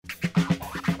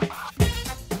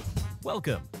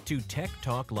Welcome to Tech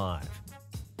Talk Live,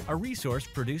 a resource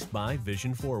produced by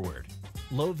Vision Forward.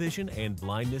 Low vision and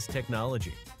blindness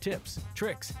technology, tips,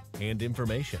 tricks, and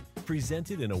information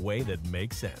presented in a way that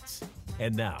makes sense.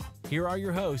 And now, here are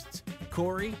your hosts,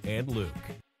 Corey and Luke.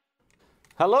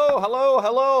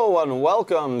 Hello, and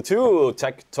welcome to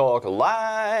Tech Talk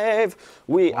Live.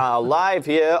 We are live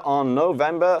here on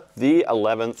November the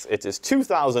 11th. It is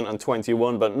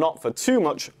 2021, but not for too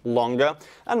much longer.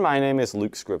 And my name is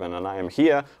Luke Scriven, and I am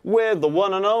here with the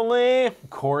one and only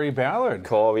Corey Ballard.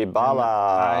 Corey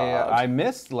Ballard. I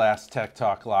missed last Tech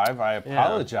Talk Live. I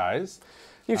apologize.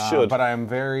 You should. But I am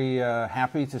very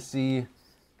happy to see.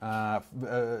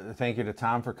 Thank you to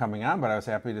Tom for coming on, but I was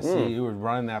happy to see you were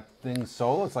running that thing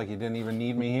solo. It's like you didn't even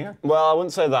need me here. Well, I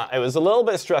wouldn't say that. It was a little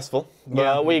bit stressful,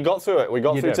 but we got through it. We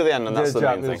got through to the end, and that's the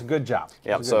main thing. It was a good job.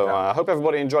 Yeah, so I hope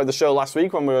everybody enjoyed the show last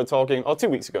week when we were talking, or 2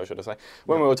 weeks ago, should I say,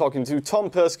 when we were talking to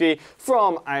Tom Persky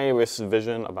from Iris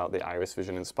Vision about the Iris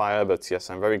Vision Inspire. But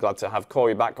yes, I'm very glad to have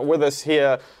Corey back with us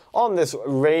here on this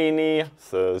rainy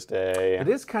Thursday. It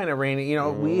is kind of rainy. You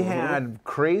know, we had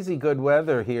crazy good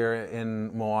weather here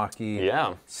in Milwaukee.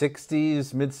 Yeah.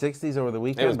 60s, mid-60s over the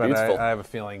weekend. It was beautiful. But I have a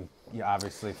feeling,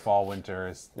 obviously, fall, winter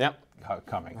is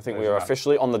coming. I think we are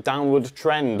officially on the downward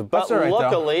trend. But all right,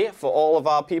 luckily, for all of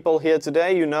our people here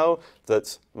today, you know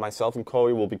that myself and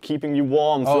Corey will be keeping you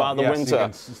warm throughout the winter.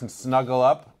 You can snuggle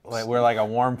up. We're like a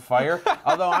warm fire.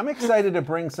 Although I'm excited to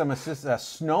bring some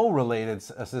snow-related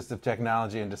assistive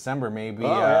technology in December, maybe.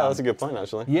 Oh, yeah, that's a good point,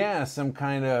 actually. Yeah, some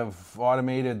kind of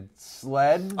automated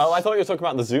sled. Oh, I thought you were talking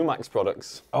about the ZoomX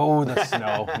products. Oh, the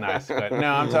snow. Nice, good.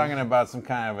 No, I'm talking about some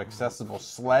kind of accessible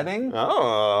sledding.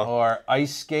 Oh. Or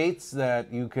ice skates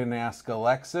that you can ask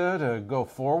Alexa to go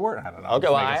forward. I don't know. Okay,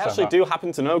 well, I actually do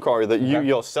happen to know, Corey, that you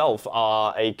yourself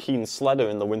are a keen sledder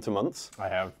in the winter months. I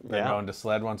have been known to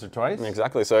sled once or twice.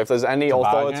 Exactly. So if there's any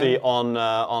authority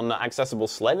on accessible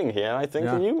sledding here, I think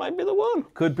you might be the one.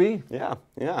 Could be. Yeah.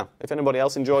 If anybody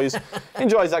else enjoys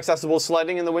accessible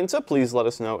sledding in the winter, please let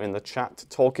us know in the chat.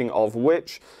 Talking of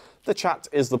which, the chat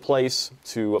is the place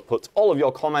to put all of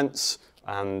your comments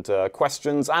and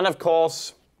questions, and of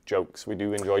course, jokes. We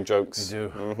do enjoy jokes. We do.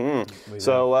 Mm-hmm.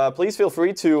 So please feel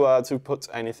free to put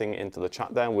anything into the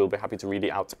chat there, and we'll be happy to read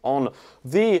it out on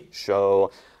the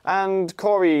show. And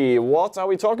Corey, what are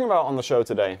we talking about on the show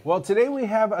today? Well, today we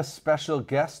have a special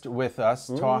guest with us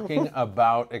talking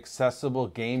about accessible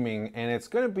gaming, and it's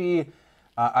going to be,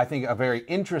 I think, a very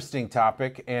interesting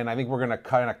topic, and I think we're going to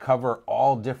kind of cover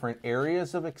all different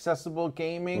areas of accessible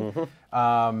gaming,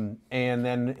 and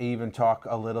then even talk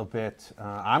a little bit,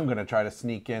 I'm going to try to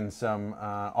sneak in some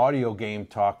audio game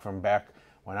talk from back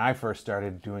when I first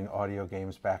started doing audio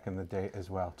games back in the day as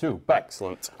well, too. But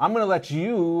excellent. I'm going to let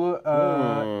you,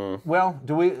 well,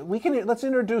 let's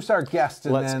introduce our guest,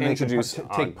 and then they can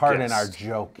take part in our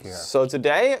joke here. So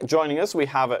today, joining us, we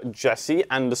have Jesse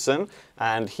Anderson,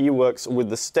 and he works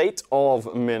with the state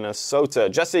of Minnesota.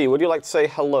 Jesse, would you like to say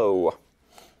hello?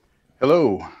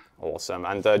 Hello. Awesome.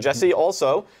 And Jesse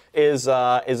also is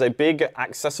a big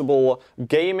accessible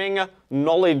gaming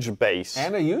knowledge base.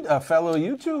 And a fellow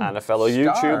YouTuber. And a fellow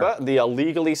YouTuber, the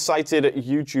Illegally Cited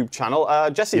YouTube channel.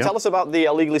 Jesse, tell us about the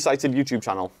Illegally Cited YouTube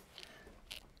channel.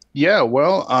 Yeah,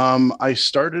 well, I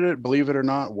started it, believe it or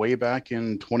not, way back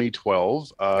in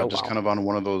 2012, kind of on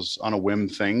one of those on a whim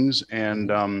things.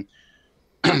 And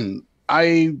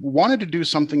I wanted to do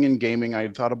something in gaming. I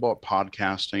had thought about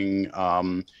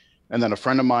podcasting. And then a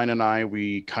friend of mine and I,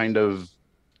 we kind of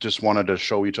just wanted to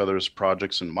show each other's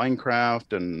projects in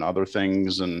Minecraft and other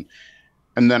things. And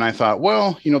then I thought,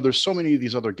 well, you know, there's so many of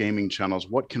these other gaming channels.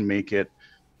 What could make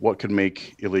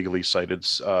Illegally Cited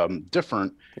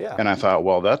different? Yeah. And I thought,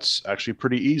 well, that's actually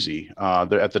pretty easy.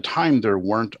 At the time, there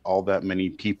weren't all that many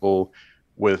people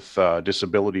with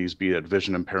disabilities, be it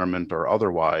vision impairment or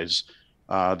otherwise,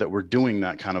 that were doing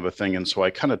that kind of a thing. And so I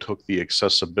kind of took the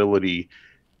accessibility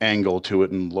angle to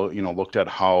it and looked at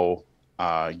how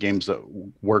games that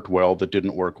worked well, that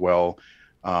didn't work well,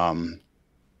 and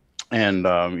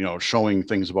showing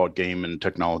things about game and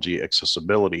technology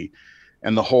accessibility.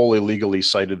 And the whole Illegally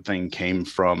Cited thing came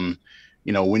from,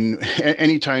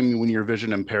 anytime when you're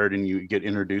vision impaired and you get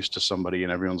introduced to somebody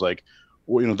and everyone's like,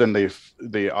 well, then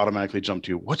they automatically jump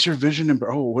to, what's your vision?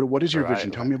 Oh, what is your vision?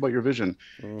 Tell me about your vision.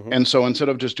 And so instead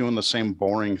of just doing the same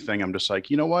boring thing, I'm just like,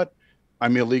 you know what?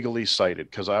 I'm illegally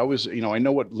sighted, because I always, I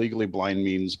know what legally blind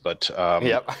means, but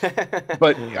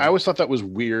but I always thought that was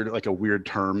weird, like a weird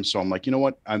term. So I'm like, you know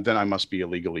what? And then I must be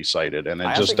illegally sighted, and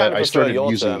I started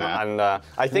using that. And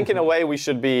I think in a way we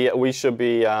should be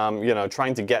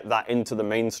trying to get that into the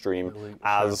mainstream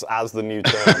as the new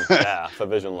term, for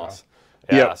vision loss.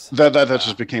 Yes. That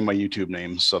just became my YouTube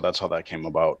name, so that's how that came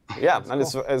about. Yeah, and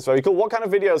it's very cool. What kind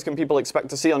of videos can people expect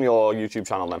to see on your YouTube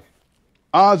channel then?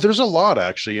 There's a lot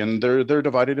actually, and they're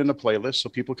divided into playlists so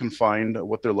people can find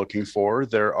what they're looking for.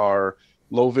 There are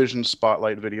low vision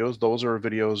spotlight videos. Those are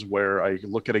videos where I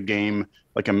look at a game,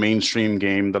 like a mainstream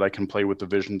game that I can play with the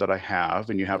vision that I have,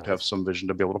 and you have to have some vision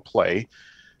to be able to play.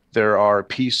 There are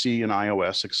PC and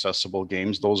iOS accessible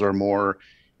games. Those are more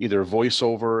either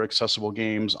voiceover accessible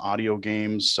games, audio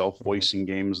games, self-voicing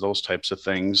games, those types of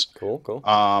things. Cool.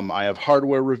 I have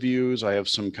hardware reviews. I have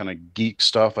some kind of geek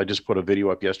stuff. I just put a video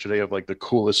up yesterday of like the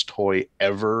coolest toy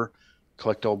ever,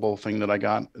 collectible thing that I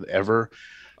got ever.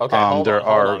 Okay, hold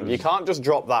on. You can't just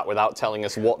drop that without telling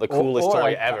us what the coolest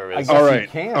toy ever is. I guess right, you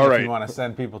can all if right. you want to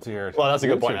send people to your. Well, that's a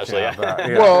good point, YouTube actually, channel, yeah.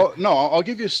 but, Well, no, I'll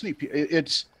give you a sneak peek.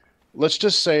 It's, let's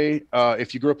just say,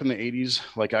 if you grew up in the 80s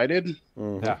like I did,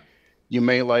 Yeah. you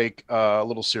may like a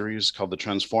little series called The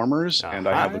Transformers, and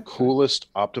I have the coolest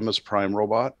Optimus Prime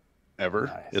robot ever.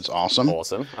 Nice. It's awesome.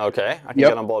 Awesome. Okay, I can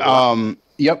get on board with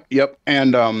that. Yep.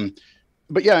 And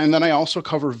but yeah, and then I also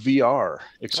cover VR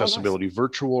accessibility,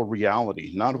 virtual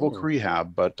reality, not Voc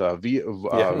Rehab, but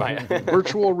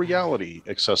virtual reality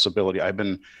accessibility.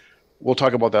 We'll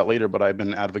talk about that later, but I've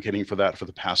been advocating for that for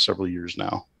the past several years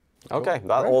now. Okay,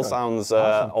 that all sounds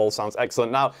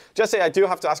excellent. Now, Jesse, I do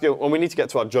have to ask you, and we need to get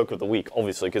to our joke of the week,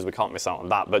 obviously, because we can't miss out on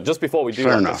that. But just before we do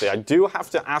that, Jesse, I do have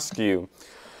to ask you,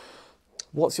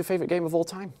 what's your favorite game of all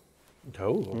time?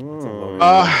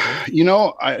 You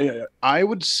know, I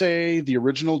would say the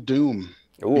original Doom.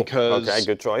 Ooh, because okay,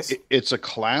 good choice. It's a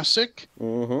classic,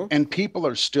 and people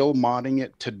are still modding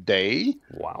it today.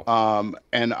 Wow.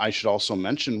 And I should also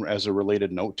mention, as a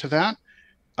related note to that,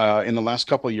 in the last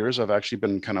couple of years, I've actually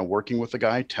been kind of working with the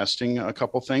guy, testing a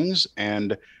couple things.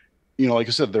 And, you know, like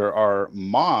I said, there are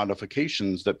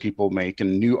modifications that people make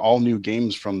and all new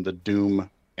games from the Doom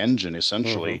engine,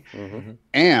 essentially.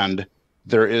 And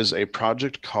there is a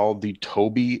project called the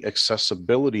Toby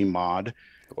Accessibility Mod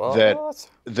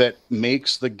that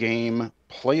makes the game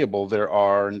playable. There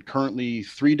are currently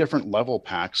 3 different level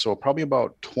packs, so probably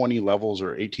about 20 levels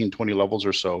or 20 levels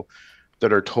or so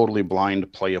that are totally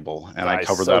blind playable, and I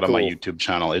cover that on my YouTube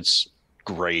channel. It's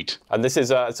great. And this is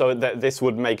this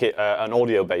would make it an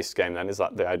audio-based game. Then is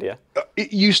that the idea?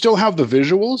 You still have the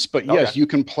visuals, but yes, you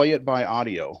can play it by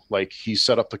audio. Like, he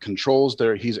set up the controls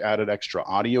there. He's added extra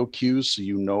audio cues so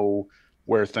you know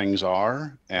where things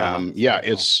are. Yeah,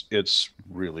 it's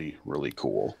really, really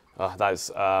cool. That's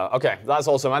okay. That's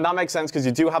awesome, and that makes sense because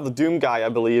you do have the Doom guy, I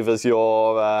believe, as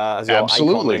your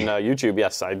icon in YouTube.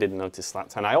 Yes, I did notice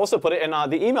that, and I also put it in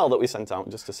the email that we sent out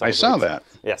just to celebrate. I saw that.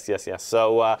 Yes.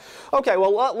 So okay,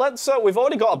 well let's. We've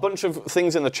already got a bunch of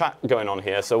things in the chat going on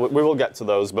here, so we will get to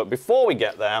those. But before we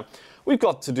get there, we've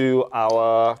got to do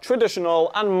our traditional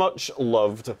and much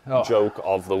loved joke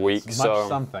of the week. It's much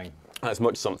something. It's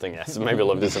much something. Yes, maybe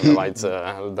loved isn't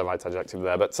the right adjective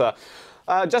there, but.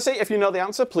 Jesse, if you know the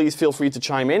answer, please feel free to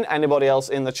chime in. Anybody else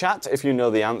in the chat, if you know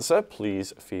the answer,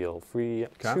 please feel free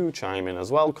to chime in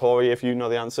as well. Corey, if you know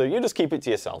the answer, you just keep it to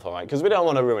yourself, all right? Because we don't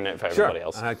want to ruin it for everybody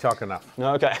else. I talk enough.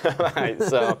 Okay, right,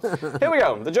 so here we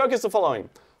go. The joke is the following.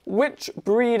 Which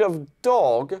breed of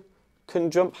dog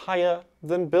can jump higher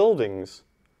than buildings?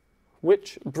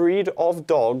 Which breed of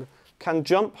dog can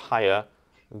jump higher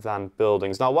than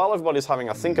buildings? Now, while everybody's having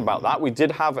a think about that, we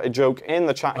did have a joke in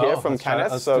the chat here from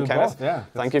Kenneth. So, Kenneth,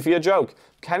 thank you for your joke.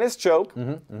 Kenneth's joke,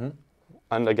 and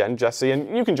again, Jesse,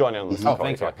 and you can join in on this.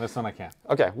 Thank you. This one I can.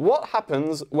 Okay, what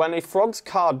happens when a frog's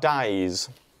car dies?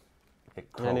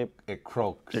 It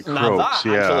croaks. Now that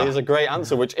actually is a great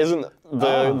answer, which isn't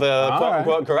the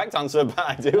quote-unquote correct answer, but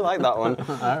I do like that one.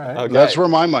 All right. Okay. That's where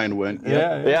my mind went.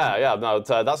 Yeah. No,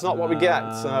 that's not what we get.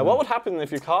 What would happen if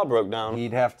your car broke down?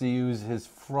 He'd have to use his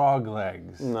frog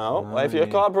legs. No. If your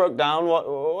car broke down, what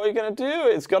are you going to do?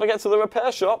 It's got to get to the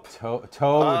repair shop. Toad.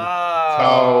 All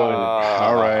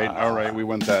right. We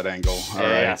went that angle. All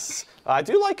right. Yes. I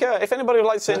do like, if anybody would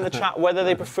like to say in the chat whether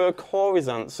they prefer Corey's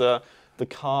answer, the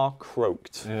car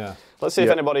croaked. Yeah. Let's see if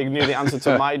anybody knew the answer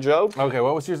to my joke. Okay,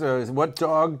 what was yours? What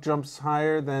dog jumps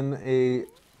higher than a...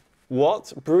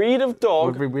 What breed of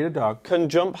dog breed of dog can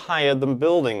jump higher than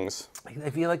buildings? I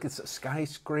feel like it's a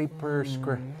skyscraper.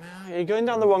 You're going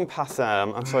down the wrong path there,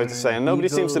 I'm sorry to say, and nobody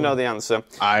seems to know the answer.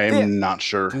 I'm not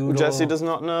sure. Jesse does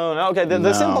not know. Okay,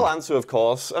 the simple answer, of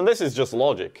course, and this is just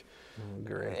logic.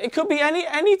 Great. It could be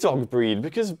any dog breed,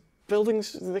 because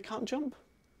buildings, they can't jump.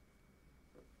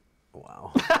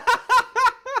 Wow.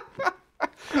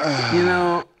 You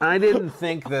know, I didn't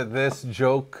think that this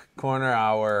joke corner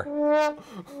hour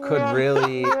could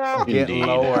really get Indeed.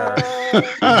 lower.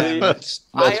 That's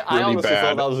I really honestly bad.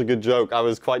 thought that was a good joke. I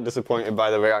was quite disappointed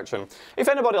by the reaction. If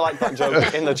anybody liked that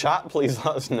joke in the chat, please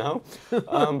let us know.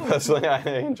 Personally, I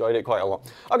enjoyed it quite a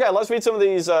lot. Okay, let's read some of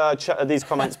these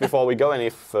comments before we go any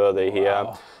further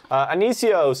here.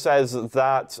 Anicio says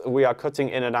that we are cutting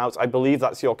in and out. I believe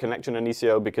that's your connection,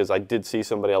 Anicio, because I did see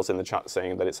somebody else in the chat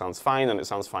saying that it sounds fine, and it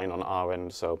sounds fine on our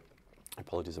end, so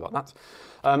apologies about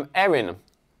that. Erin.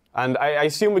 And I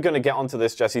assume we're going to get onto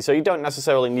this, Jesse, so you don't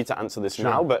necessarily need to answer this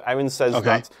now, but Erin says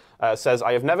says,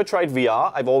 I have never tried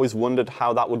VR. I've always wondered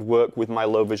how that would work with my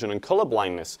low vision and color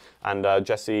blindness. And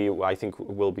Jesse, I think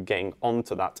we'll be getting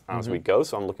onto that as we go,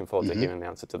 so I'm looking forward to hearing the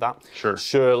answer to that. Sure.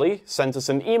 Shirley sent us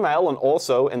an email and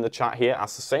also in the chat here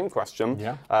asked the same question,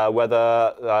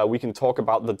 whether we can talk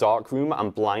about The Dark Room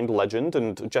and Blind Legend.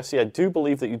 And Jesse, I do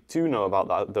believe that you do know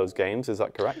about those games. Is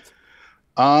that correct?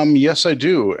 Yes, I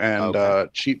do,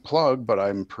 and cheap plug, but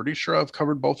I'm pretty sure I've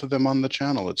covered both of them on the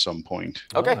channel at some point.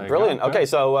 Okay, brilliant. Okay,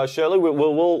 so Shirley,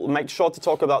 we'll make sure to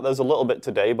talk about those a little bit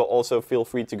today, but also feel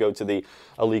free to go to the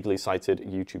Illegally Cited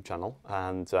YouTube channel.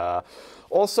 And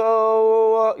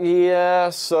also,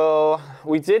 so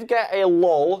we did get a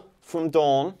lull from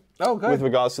Dawn. Oh, good. With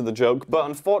regards to the joke, but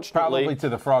unfortunately... Probably to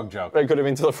the frog joke. It could have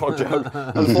been to the frog joke.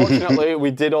 Unfortunately,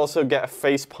 we did also get a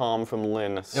face palm from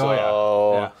Lynn,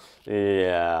 so...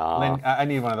 Yeah. Lynn, I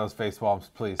need one of those face palms,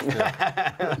 please.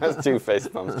 That's 2 face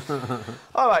palms.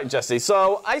 All right, Jesse.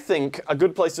 So I think a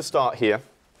good place to start here,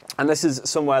 and this is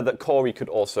somewhere that Corey could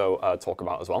also talk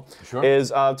about as well, is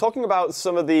talking about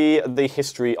some of the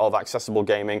history of accessible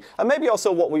gaming, and maybe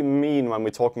also what we mean when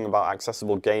we're talking about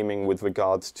accessible gaming with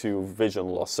regards to vision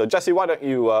loss. So Jesse, why don't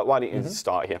you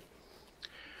start here?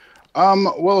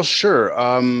 Well, sure.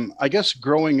 I guess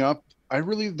growing up, there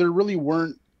really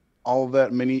weren't all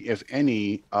that many, if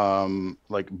any,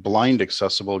 like blind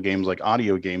accessible games, like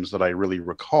audio games that I really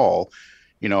recall.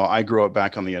 You know, I grew up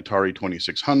back on the Atari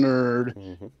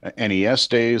 2600, NES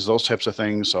days, those types of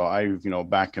things. So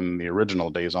back in the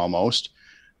original days almost.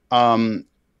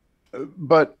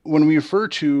 But when we refer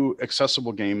to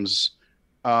accessible games,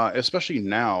 especially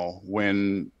now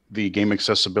when the game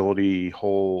accessibility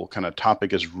whole kind of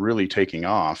topic is really taking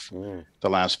off the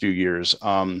last few years,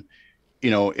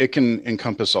 it can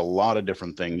encompass a lot of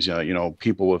different things,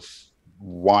 people with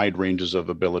wide ranges of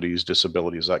abilities,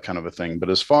 disabilities, that kind of a thing.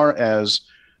 But as far as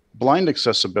blind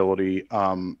accessibility,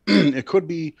 it could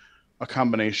be a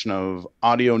combination of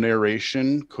audio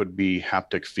narration, could be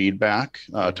haptic feedback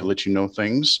to let you know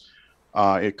things.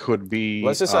 It could be...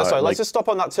 Let's just stop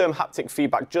on that term haptic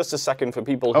feedback just a second for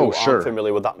people who aren't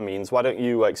familiar with what that means. Why don't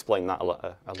you explain that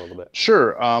a little bit?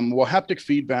 Sure. Well, haptic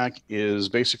feedback is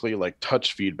basically like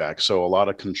touch feedback. So a lot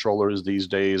of controllers these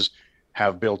days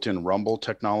have built-in rumble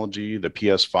technology. The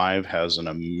PS5 has an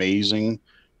amazing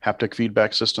haptic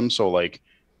feedback system. So like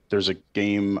there's a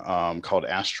game called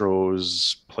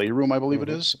Astro's Playroom, I believe it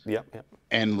is. Yep.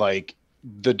 And like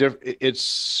it's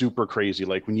super crazy.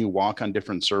 Like when you walk on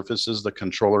different surfaces, the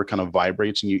controller kind of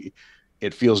vibrates and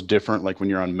it feels different, like when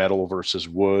you're on metal versus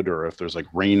wood, or if there's like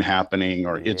rain happening,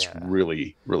 or it's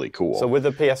really, really cool. So with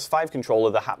the PS5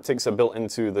 controller, the haptics are built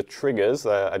into the triggers,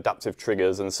 the adaptive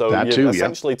triggers, and so you're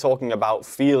essentially talking about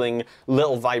feeling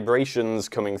little vibrations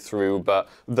coming through, but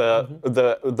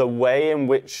the way in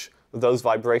which those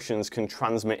vibrations can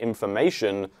transmit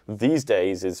information these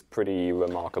days is pretty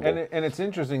remarkable. And it's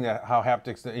interesting that how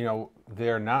haptics,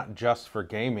 they're not just for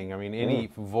gaming. I mean, any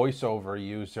voiceover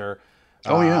user,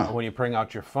 when you bring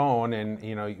out your phone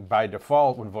and, by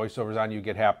default, when voiceover's on, you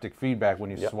get haptic feedback.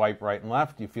 When you swipe right and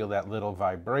left, you feel that little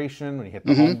vibration. When you hit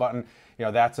the home button,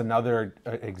 that's another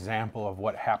example of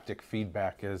what haptic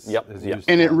feedback is used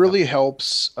And it really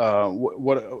helps.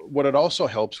 What it also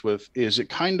helps with is it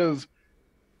kind of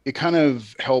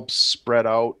helps spread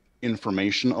out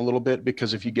information a little bit,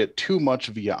 because if you get too much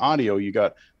via audio, you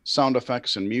got sound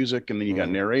effects and music, and then you got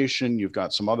narration, you've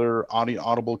got some other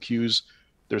audible cues.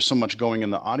 There's so much going in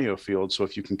the audio field. So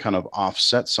if you can kind of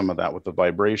offset some of that with the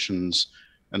vibrations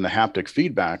and the haptic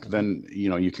feedback, then,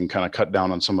 you can kind of cut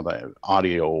down on some of the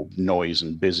audio noise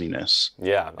and busyness.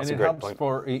 Yeah, that's a great point. And it helps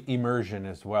for immersion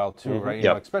as well, too, right?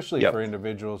 Especially for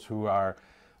individuals who are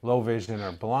low vision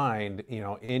or blind,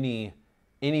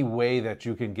 any way that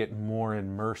you can get more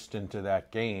immersed into that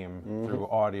game through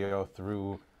audio,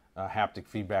 through haptic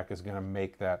feedback, is going to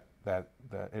make that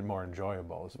more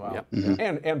enjoyable as well,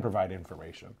 and provide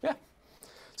information. Yeah.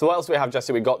 So what else do we have,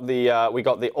 Jesse? We got the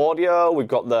audio, we've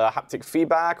got the haptic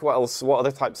feedback. What else? What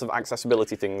other types of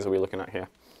accessibility things are we looking at here?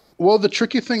 Well, the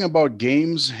tricky thing about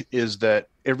games is that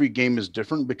every game is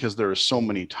different because there are so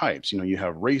many types. You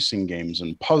have racing games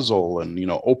and puzzle and,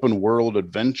 open world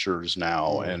adventures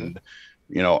now and,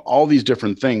 all these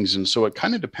different things. And so it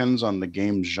kind of depends on the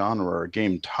game genre or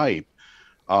game type,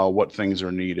 what things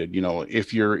are needed.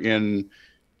 If you're in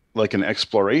like an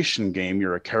exploration game,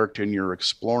 you're a character and you're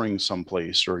exploring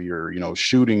someplace, or you're,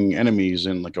 shooting enemies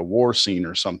in like a war scene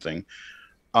or something.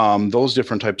 Those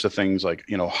different types of things, like,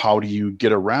 how do you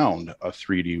get around a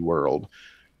 3D world?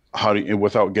 How do you,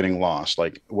 without getting lost,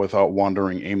 like without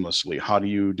wandering aimlessly? How do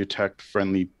you detect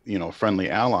friendly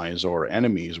allies or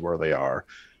enemies where they are?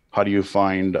 How do you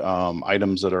find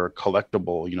items that are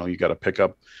collectible? You got to pick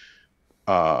up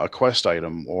a quest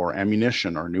item or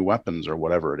ammunition or new weapons or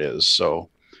whatever it is. So,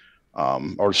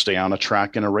 or stay on a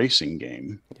track in a racing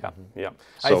game. Yeah.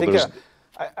 So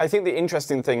I think the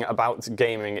interesting thing about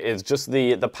gaming is just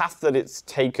the path that it's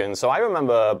taken. So I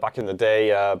remember back in the day,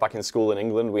 back in school in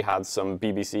England, we had some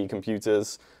BBC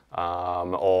computers,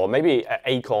 or maybe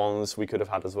Acorns we could have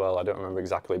had as well. I don't remember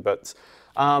exactly. But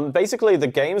basically, the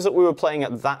games that we were playing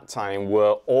at that time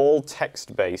were all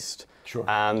text-based. Sure.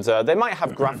 And they might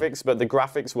have graphics, but the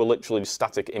graphics were literally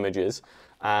static images.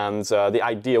 And the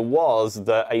idea was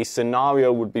that a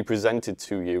scenario would be presented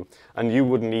to you, and you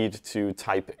would need to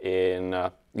type in,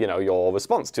 your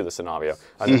response to the scenario.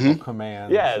 And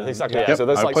Commands. yeah, exactly. Yeah. Yeah. So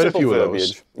there's I've like played a simple few of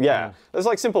verbiage. those. Yeah, there's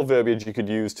like simple verbiage you could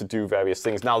use to do various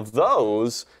things. Now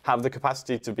those have the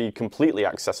capacity to be completely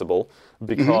accessible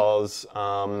because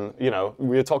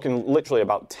we're talking literally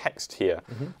about text here.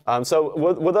 So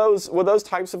were those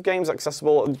types of games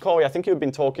accessible? Corey, I think you had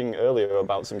been talking earlier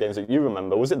about some games that you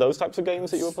remember. Was it those types of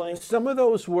games that you were playing? Some of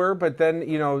those were, but then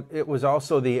it was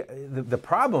also the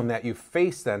problem that you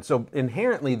face then. So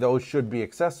inherently those should be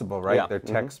accessible, right? Yeah. They're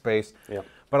text-based. Yeah.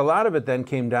 But a lot of it then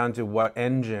came down to what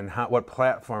engine, what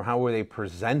platform, how were they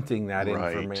presenting that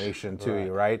Right. information to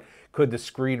you, right? Could the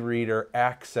screen reader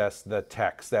access the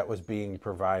text that was being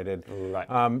provided? Right.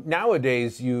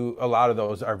 Nowadays, a lot of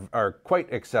those are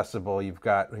quite accessible. You've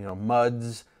got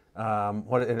MUDs.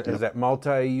 What is that?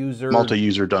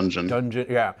 Multi-user dungeon,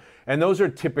 yeah. And those are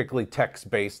typically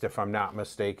text-based, if I'm not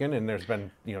mistaken. And there's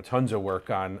been tons of work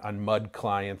on MUD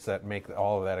clients that make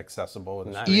all of that accessible.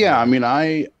 Yeah, I mean,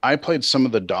 I played some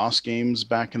of the DOS games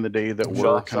back in the day that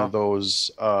were kind of those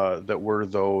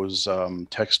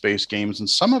text-based games, and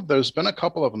there's been a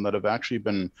couple of them that have actually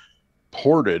been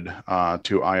ported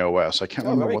to iOS. I can't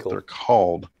remember what they're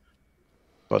called,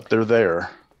 but they're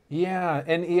there. Yeah,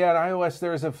 and at iOS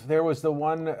there was the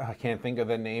one, I can't think of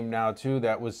the name now too,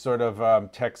 that was sort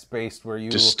of text-based where you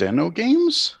Destino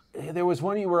games? There was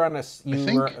one you were on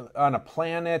a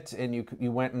planet and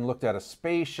you went and looked at a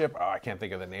spaceship. Oh, I can't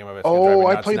think of the name of it. Oh,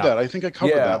 I played that. I think I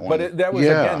covered that one. But that was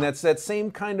again, that's that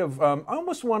same kind of I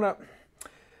almost want to,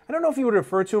 I don't know if you would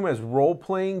refer to them as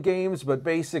role-playing games, but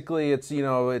basically it's,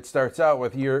 it starts out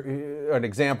with an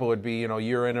example would be,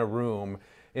 you're in a room.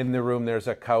 In the room there's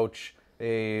a couch,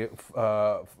 a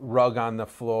rug on the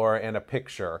floor, and a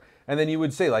picture. And then you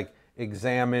would say, like,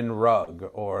 examine rug,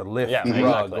 or lift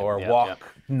rug, or walk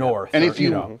north. And if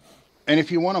you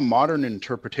want a modern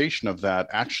interpretation of that,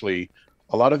 actually,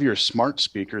 a lot of your smart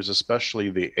speakers,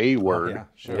 especially the A word,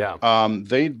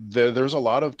 there's a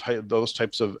lot of those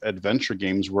types of adventure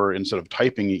games where instead of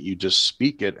typing it, you just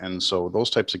speak it. And so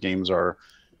those types of games are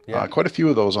quite a few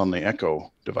of those on the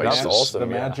Echo devices. That's awesome. The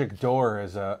Magic Door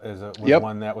was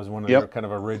one that was one of the kind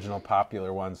of original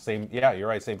popular ones. Same, you're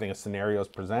right. Same thing. A scenario is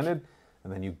presented,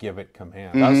 and then you give it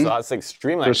commands. That's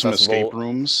extremely There's accessible. some escape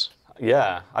rooms.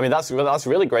 Yeah, I mean that's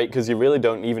really great because you really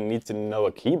don't even need to know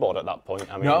a keyboard at that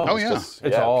point. I mean,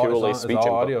 it's all purely speech all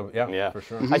input. audio. Yeah, for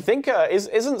sure. I think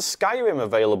isn't Skyrim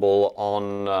available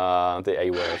on the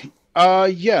A word?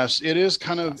 Yes, it is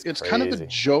kind of. It's kind of a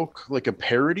joke, like a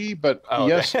parody, but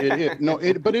yes,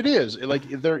 but it is.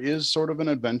 There is sort of an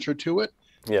adventure to it.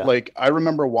 Yeah. Like I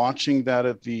remember watching that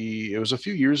it was a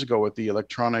few years ago at the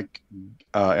Electronic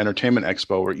Entertainment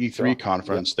Expo or E3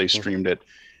 conference. They streamed it,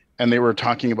 and they were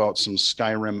talking about some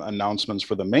Skyrim announcements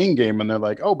for the main game, and they're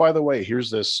like, "Oh, by the way, here's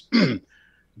this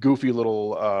goofy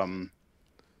little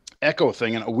Echo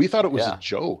thing," and we thought it was a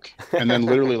joke, and then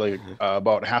literally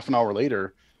about half an hour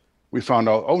later, we found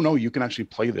out, oh no, you can actually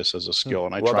play this as a skill,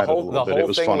 and I tried it a little bit. It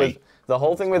was funny. The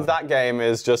whole thing with that game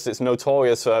is just it's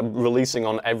notorious for releasing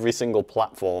on every single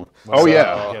platform.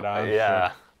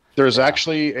 There's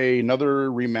actually another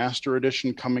remaster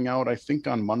edition coming out, I think,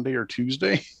 on Monday or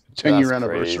Tuesday, 10-year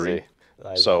anniversary.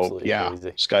 So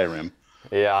crazy. Skyrim.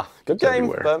 Yeah, good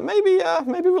game, but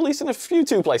maybe releasing a few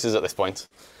 2 places at this point.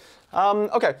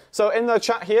 Okay, so in the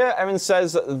chat here, Erin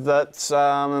says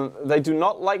that they do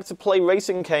not like to play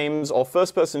racing games or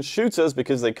first-person shooters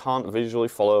because they can't visually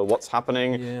follow what's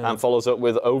happening, and follows up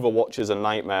with Overwatch is a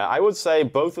nightmare. I would say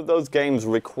both of those games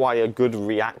require good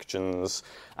reactions,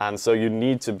 and so you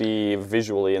need to be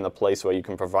visually in a place where you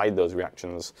can provide those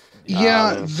reactions.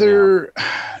 Yeah,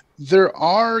 there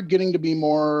are getting to be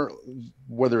more,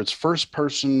 whether it's first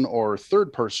person or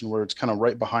third person, where it's kind of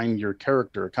right behind your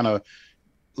character, kind of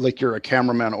like you're a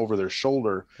cameraman over their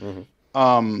shoulder.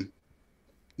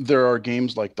 There are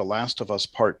games like The Last of Us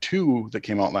Part 2 that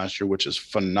came out last year, which is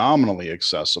phenomenally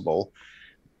accessible.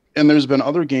 And there's been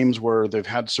other games where they've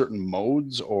had certain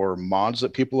modes or mods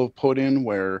that people have put in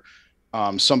where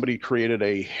somebody created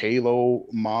a Halo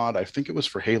mod. I think it was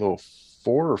for Halo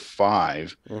 4 or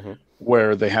 5,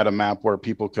 where they had a map where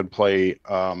people could play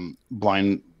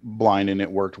blind, and it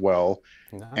worked well.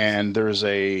 Nice. And there's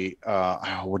a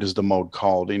what is the mode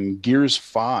called? In Gears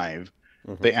 5,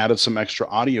 they added some extra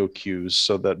audio cues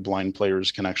so that blind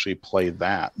players can actually play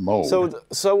that mode.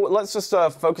 So let's just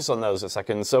focus on those a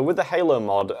second. So with the Halo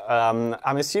mod,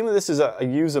 I'm assuming this is a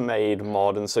user-made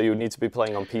mod, and so you would need to be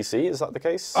playing on PC. Is that the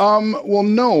case? Well,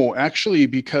 no, actually,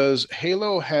 because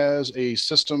Halo has a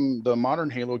system. The modern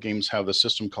Halo games have a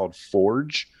system called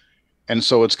Forge, and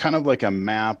so it's kind of like a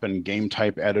map and game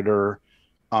type editor.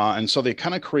 And so they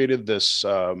kind of created this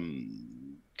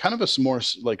kind of a more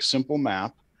like simple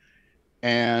map,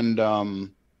 and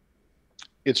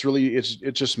it's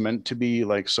just meant to be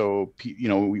like, so, you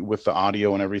know, with the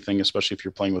audio and everything, especially if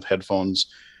you're playing with headphones,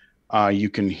 you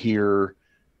can hear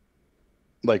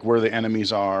like where the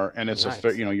enemies are, and it's nice.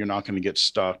 You know, you're not going to get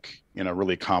stuck in a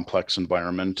really complex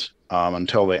environment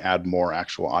until they add more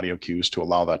actual audio cues to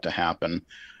allow that to happen.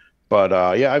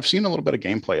 But yeah, I've seen a little bit of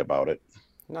gameplay about it.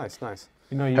 Nice.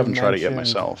 You know, haven't tried it yet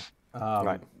myself.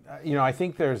 Right. You know, I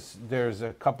think there's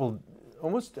a couple,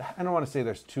 almost, I don't want to say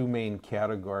there's two main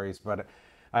categories, but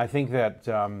I think that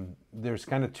there's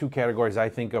kind of two categories I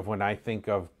think of when I think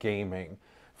of gaming.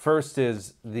 First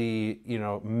is the, you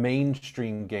know,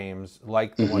 mainstream games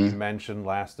like the one you mentioned,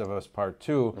 Last of Us Part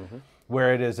 2,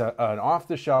 where it is an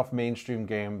off-the-shelf mainstream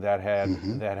game that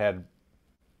had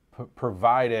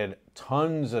provided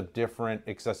tons of different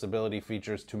accessibility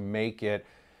features to make it,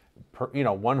 you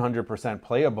know, 100%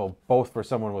 playable, both for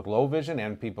someone with low vision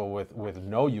and people with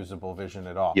no usable vision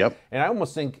at all. Yep. And I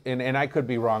almost think, and I could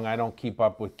be wrong, I don't keep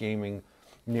up with gaming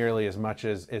nearly as much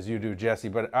as you do, Jesse,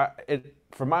 but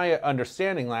from my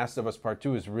understanding, Last of Us Part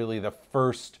 2 is really the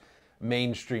first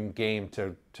mainstream game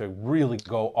to really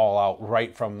go all out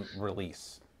right from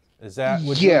release. Is that,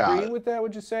 would you agree with that,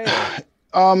 would you say?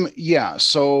 Yeah,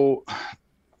 so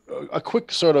a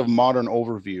quick sort of modern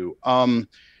overview.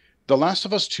 The Last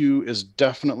of Us 2 is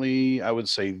definitely, I would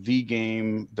say, the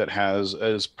game that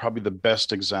is probably the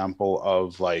best example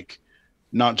of like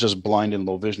not just blind and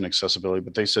low vision accessibility,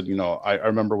 but they said, you know, I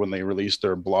remember when they released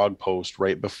their blog post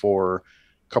right before,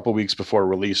 a couple weeks before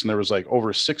release, and there was like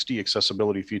over 60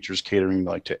 accessibility features catering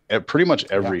like to pretty much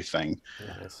everything.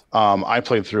 Yeah. Nice. I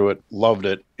played through it, loved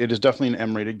it. It is definitely an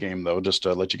M-rated game though, just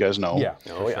to let you guys know. Yeah.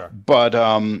 Sure. But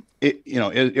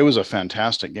it was a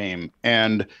fantastic game.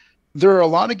 And there are a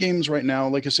lot of games right now,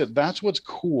 like I said, that's what's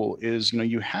cool is, you know,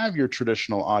 you have your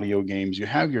traditional audio games, you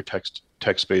have your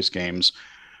text-based games,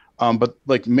 but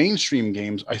like mainstream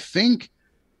games, I think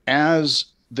as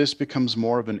this becomes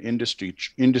more of an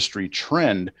industry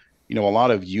trend, you know, a lot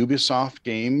of Ubisoft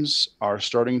games are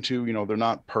starting to, you know, they're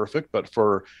not perfect, but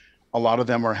for a lot of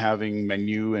them are having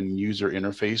menu and user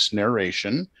interface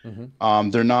narration.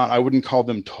 They're not, I wouldn't call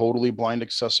them totally blind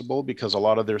accessible because a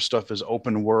lot of their stuff is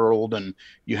open world and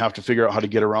you have to figure out how to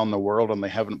get around the world, and they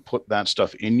haven't put that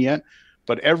stuff in yet.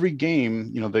 But every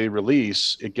game, you know, they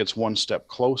release, it gets one step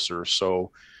closer.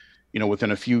 So, you know,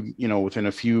 within a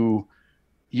few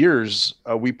years,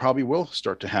 we probably will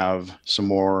start to have some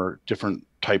more different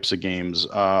types of games.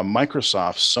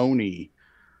 Microsoft, Sony,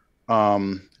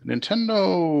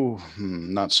 Nintendo,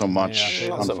 not so much,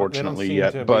 unfortunately,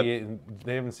 yet. But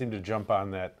they haven't seemed to jump on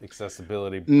that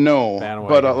accessibility. No,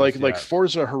 but like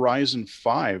Forza Horizon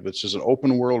 5, which is an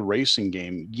open world racing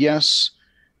game. Yes,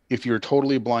 if you're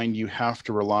totally blind, you have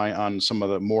to rely on some of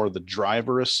the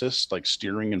driver assists, like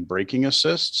steering and braking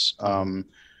assists,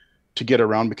 to get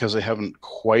around, because they haven't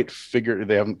quite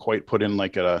put in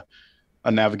like a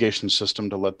navigation system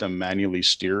to let them manually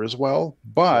steer as well.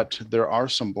 But there are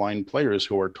some blind players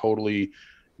who are totally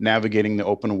navigating the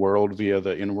open world via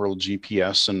the in-world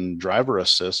GPS and driver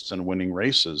assists and winning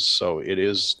races. So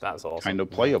that's awesome. Kind of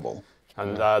playable.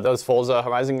 And those Forza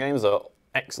Horizon games are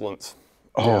excellent.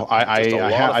 Oh, Just a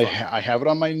lot of fun. I have it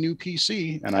on my new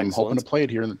PC, and I'm hoping to play it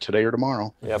here today or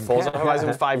tomorrow. Yeah, Forza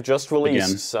Horizon 5 just released,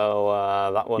 Again.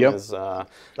 so that one Yep. is Game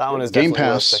definitely worth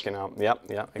Pass. checking out.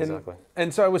 Yep, exactly.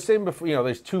 And so I was saying before,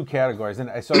 there's two categories,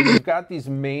 and so you've got these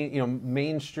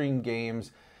mainstream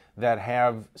games that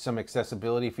have some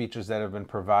accessibility features that have been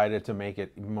provided to make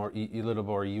it a little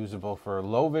more usable for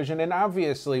low vision, and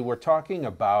obviously we're talking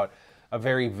about a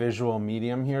very visual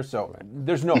medium here, so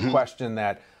there's no question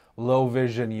that low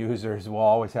vision users will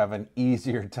always have an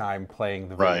easier time playing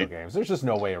the video games. There's just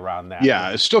no way around that. Yeah,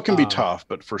 it still can be tough,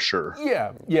 but for sure.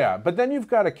 Yeah. But then you've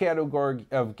got a category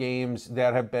of games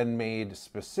that have been made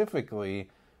specifically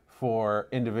for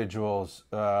individuals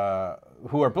who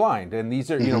are blind, and these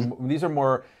are these are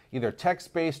more either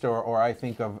text-based or I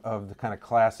think of the kind of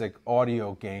classic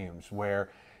audio games where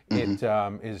it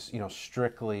is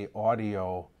strictly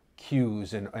audio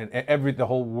cues and the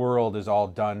whole world is all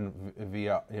done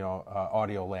via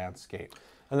audio landscape.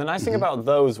 And the nice thing about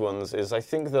those ones is I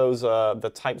think those are the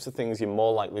types of things you're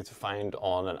more likely to find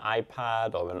on an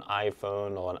iPad or an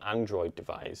iPhone or an Android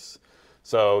device.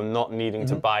 So not needing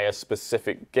to buy a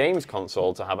specific games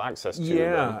console to have access to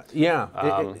them.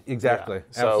 Exactly.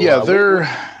 So,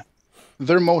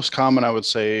 they're most common, I would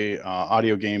say.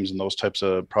 Audio games and those types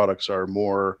of products are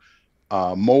more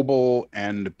mobile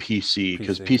and PC,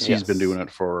 because PC's been doing it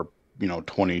for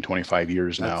 20, 25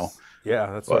 years now.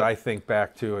 That's what I think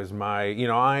back to is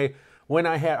I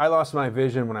lost my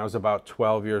vision when I was about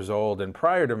 12 years old, and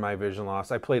prior to my vision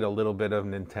loss, I played a little bit of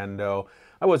Nintendo.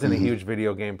 I wasn't a huge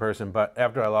video game person, but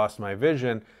after I lost my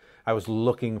vision, I was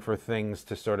looking for things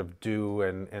to sort of do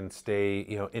and stay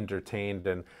entertained,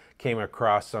 and came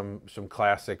across some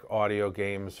classic audio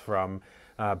games from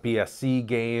BSC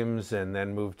Games, and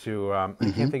then moved to I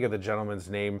can't think of the gentleman's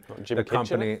name. Jim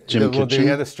company. Jim Kitchen? They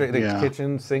had the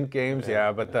kitchen sink games,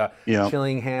 but the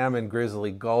Chillingham and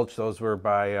Grizzly Gulch, those were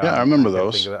by. I remember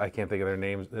those. I can't think of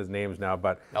his names now,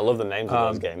 but I love the names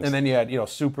of those games. And then you had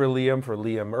Super Liam for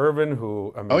Liam Irvin,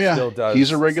 who still does. He's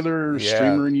a regular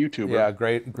streamer and YouTuber. Yeah,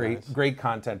 great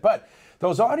content. But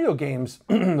those audio games,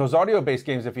 those audio-based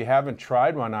games, if you haven't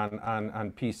tried one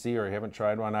on PC or you haven't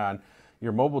tried one on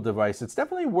your mobile device, it's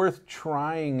definitely worth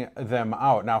trying them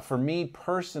out. Now, for me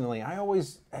personally,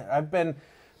 I've been,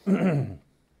 and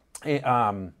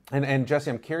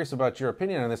Jesse, I'm curious about your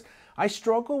opinion on this. I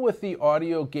struggle with the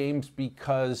audio games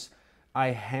because I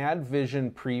had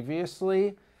vision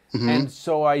previously, and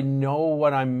so I know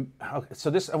what I'm.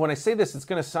 So this, when I say this, it's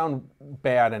going to sound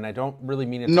bad, and I don't really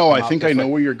mean it. No, I think I know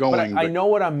where you're going. But I know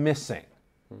what I'm missing.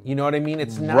 You know what I mean?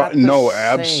 It's not.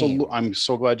 Absolutely. I'm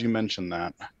so glad you mentioned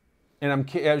that. And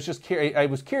I was just curious. I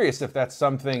was curious if that's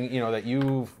something that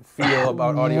you feel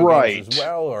about audio games as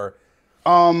well, or.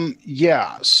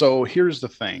 Yeah. So here's the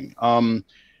thing. And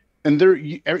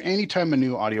anytime a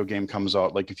new audio game comes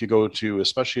out, like if you go to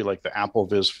especially like the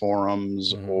AppleVis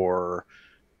forums or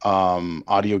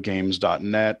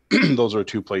audiogames.net, those are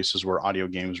two places where audio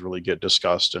games really get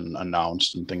discussed and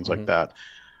announced and things like that.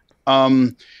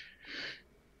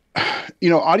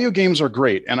 Audio games are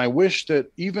great, and I wish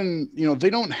that even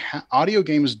they don't audio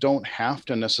games don't have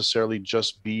to necessarily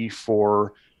just be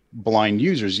for blind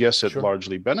users. Yes, it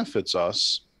largely benefits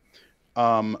us,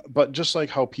 but just like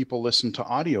how people listen to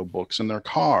audiobooks in their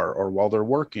car or while they're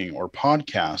working, or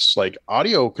podcasts, like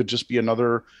audio could just be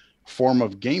another form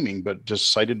of gaming, but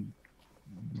just sighted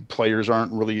players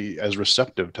aren't really as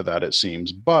receptive to that, it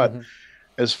seems. But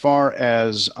as far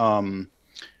as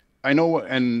I know,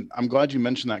 and I'm glad you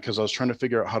mentioned that, because I was trying to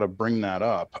figure out how to bring that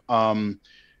up.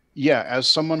 As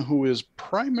someone who is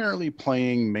primarily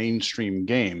playing mainstream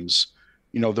games,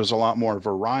 there's a lot more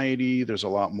variety, there's a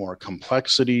lot more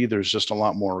complexity, there's just a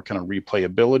lot more kind of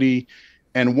replayability.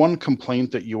 And one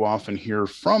complaint that you often hear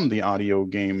from the audio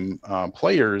game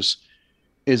players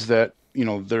is that,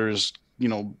 there's,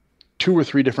 2 or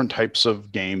 3 different types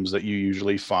of games that you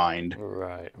usually find.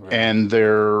 Right. And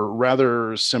they're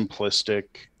rather simplistic.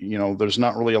 There's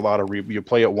not really a lot of you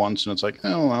play it once and it's like,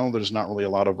 oh, well, there's not really a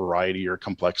lot of variety or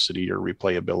complexity or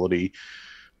replayability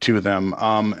to them.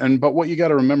 But what you got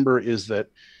to remember is that,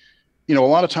 a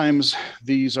lot of times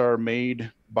these are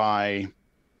made by,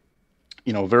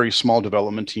 very small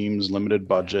development teams, limited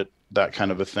budget, that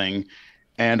kind of a thing.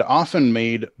 And often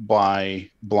made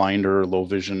by blind or low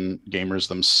vision gamers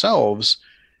themselves.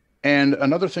 And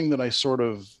another thing that I sort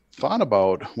of thought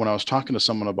about when I was talking to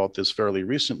someone about this fairly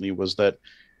recently was that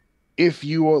if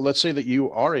let's say that you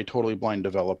are a totally blind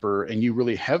developer and you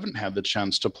really haven't had the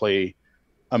chance to play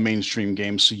a mainstream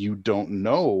game, so you don't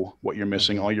know what you're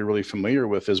missing. All you're really familiar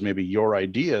with is maybe your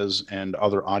ideas and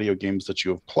other audio games that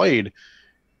you have played.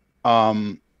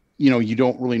 You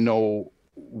don't really know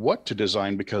what to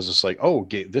design because it's like, oh,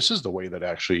 this is the way that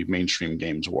actually mainstream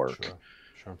games work.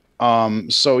 Sure.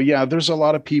 So yeah, there's a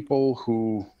lot of people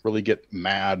who really get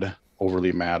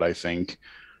overly mad, I think,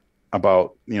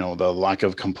 about, the lack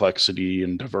of complexity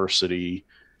and diversity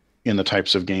in the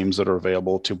types of games that are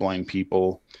available to blind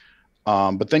people.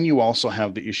 But then you also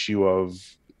have the issue of,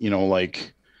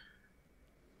 like,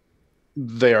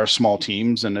 they are small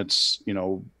teams, and it's,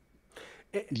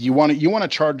 you want to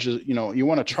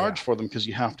charge, for them because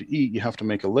you have to eat, you have to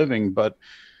make a living. But,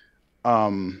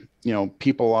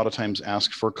 people a lot of times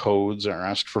ask for codes or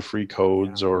ask for free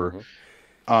codes, or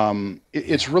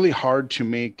it's really hard to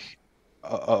make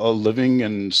a living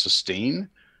and sustain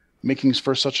making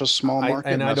for such a small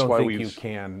market. And that's I don't why think you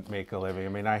can make a living. I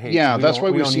mean, I hate. Yeah, that's why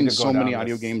we we've don't seen need to go so many down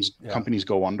audio this- games companies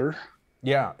go under.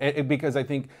 Yeah, because I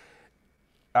think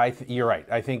you're right.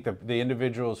 I think the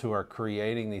individuals who are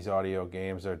creating these audio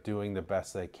games are doing the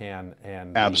best they can,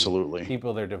 and Absolutely. the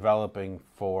people they're developing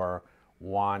for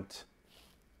want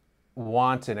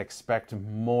and expect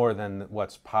more than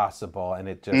what's possible, and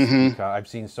it just because I've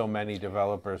seen so many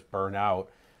developers burn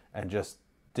out and just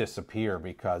disappear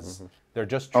because they're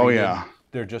just treated,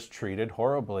 they're just treated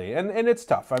horribly, and it's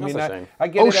tough. I mean, I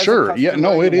get it. As a sure, yeah,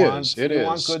 customer, no, it you is. want, It you is.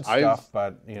 want good stuff,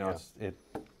 but it's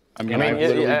I mean,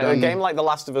 a game like The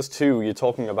Last of Us 2, you're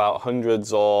talking about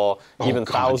hundreds or even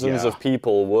thousands of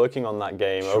people working on that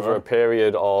game over a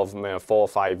period of 4 or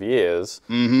 5 years.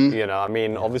 I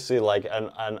mean, obviously, like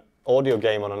an audio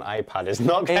game on an iPad is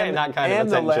not getting that kind of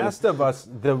attention. And The Last of Us,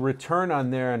 the return on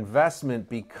their investment,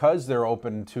 because they're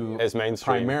open to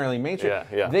primarily mainstream,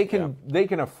 they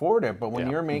can afford it. But when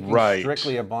you're making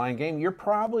strictly a blind game, you're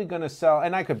probably going to sell.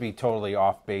 And I could be totally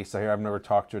off base here. I've never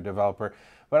talked to a developer,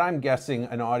 but I'm guessing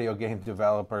an audio game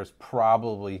developer is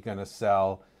probably going to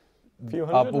sell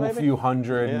a few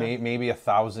hundred, maybe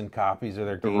 1,000 copies of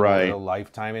their game over a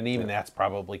lifetime, and even that's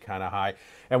probably kind of high.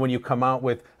 And when you come out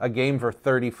with a game for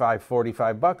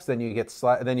 $35-$45,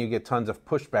 then you get tons of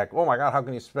pushback. Oh my God, how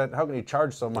can you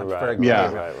charge so much for a game?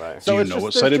 Right. So do you know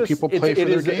what side people play for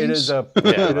their games?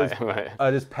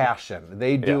 It is passion.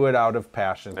 They do it out of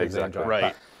passion. Exactly.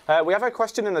 Right. We have a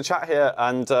question in the chat here,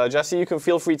 and Jesse, you can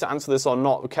feel free to answer this or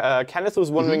not. Kenneth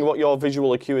was wondering what your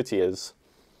visual acuity is.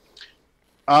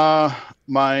 So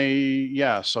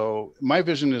my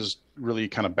vision is really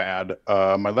kind of bad.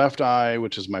 My left eye,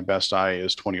 which is my best eye,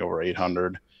 is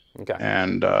 20/800. Okay.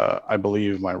 And I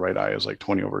believe my right eye is like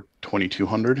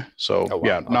 20/2200. So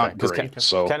not great.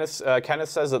 So Kenneth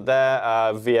says that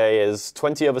their VA is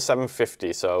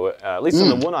 20/750. So at least in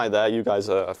the one eye there, you guys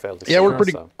are fairly similar. Yeah, we're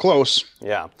pretty close.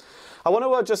 Yeah. I want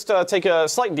to just take a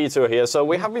slight detour here. So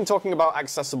we have been talking about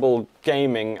accessible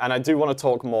gaming, and I do want to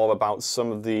talk more about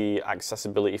some of the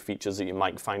accessibility features that you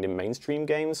might find in mainstream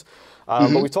games.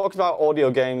 But we talked about audio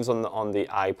games on the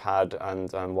iPad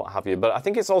and what have you. But I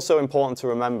think it's also important to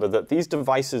remember that these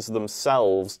devices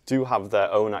themselves do have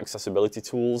their own accessibility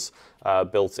tools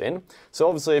built in. So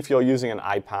obviously, if you're using an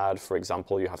iPad, for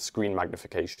example, you have screen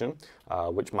magnification,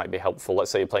 which might be helpful.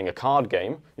 Let's say you're playing a card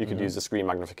game, you could use the screen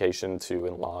magnification to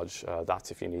enlarge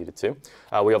that if you needed to.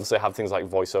 We obviously have things like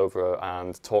VoiceOver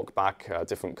and TalkBack,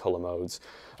 different color modes.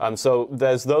 So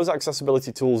there's those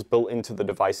accessibility tools built into the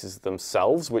devices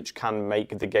themselves, which can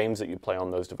make the games that you play on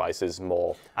those devices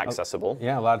more accessible.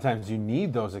 Yeah, a lot of times you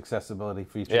need those accessibility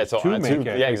features to make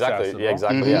it accessible. Yeah,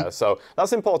 exactly. Yeah, so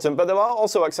that's important. But there are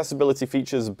also accessibility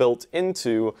features built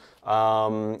into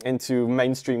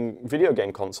mainstream video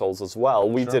game consoles as well.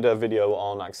 We did a video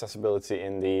on accessibility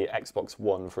in the Xbox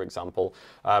One, for example,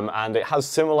 and it has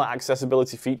similar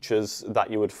accessibility features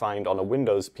that you would find on a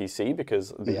Windows PC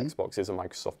because the Xbox is a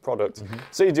Microsoft product.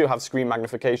 So you do have screen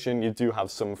magnification, you do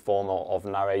have some form of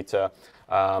narrator,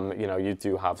 you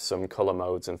do have some color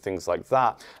modes and things like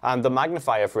that. And the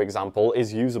magnifier, for example,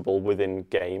 is usable within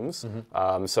games.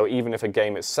 So even if a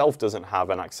game itself doesn't have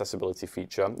an accessibility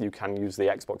feature, you can use the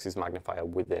Xbox's magnifier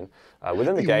within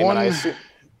the game. And I assume...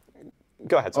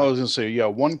 Go ahead. Sorry. I was going to say,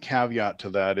 one caveat to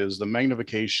that is the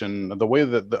magnification, the way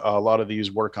that a lot of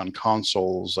these work on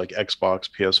consoles like Xbox,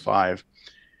 PS5,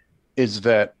 is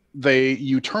that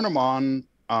you turn them on.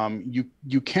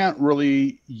 You can't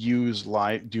really do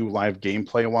live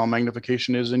gameplay while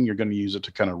magnification is in. You're going to use it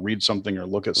to kind of read something or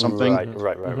look at something.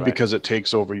 Right. Because it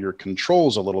takes over your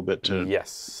controls a little bit to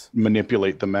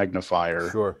manipulate the magnifier.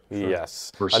 Sure.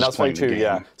 Yes. Versus and that's very true,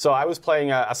 yeah. So I was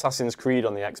playing Assassin's Creed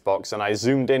on the Xbox, and I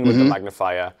zoomed in with the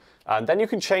magnifier, And then you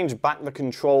can change back the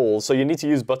controls. So you need to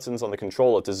use buttons on the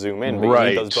controller to zoom in, but you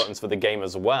need those buttons for the game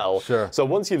as well. Sure. So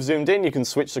once you've zoomed in, you can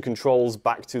switch the controls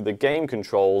back to the game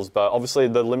controls, but obviously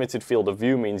the limited field of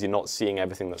view means you're not seeing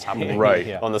everything that's happening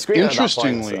on the screen.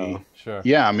 Interestingly, at that point, Sure.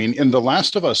 Yeah, I mean, in The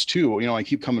Last of Us 2, I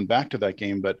keep coming back to that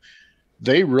game, but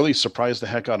they really surprised the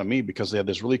heck out of me because they had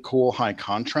this really cool high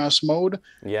contrast mode.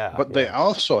 Yeah. But they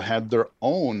also had their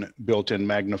own built-in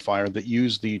magnifier that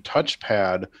used the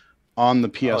touchpad on the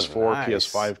PS4,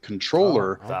 PS5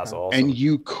 controller. That's awesome. And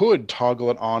you could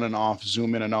toggle it on and off,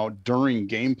 zoom in and out during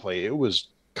gameplay. It was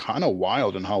kind of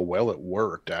wild in how well it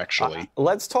worked, actually.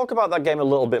 Let's talk about that game a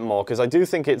little bit more, because I do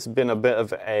think it's been a bit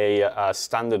of a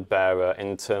standard bearer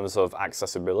in terms of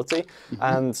accessibility.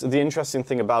 And the interesting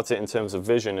thing about it in terms of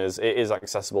vision is it is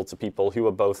accessible to people who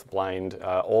are both blind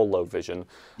or low vision.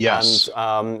 Yes.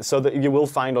 And so that you will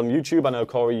find on YouTube, I know,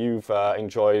 Corey, you've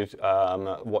enjoyed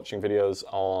watching videos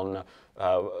on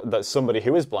that somebody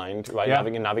who is blind, right,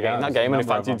 navigating that game. And in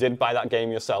fact, you did buy that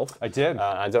game yourself. I did.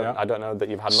 I don't know that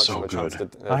you've had much of a chance to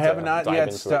I have not dive yet.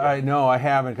 into it yet. No, I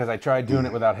haven't, because I tried doing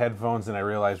it without headphones, and I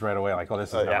realized right away, like, oh, this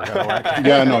is never going to work.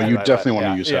 Yeah, no, you definitely want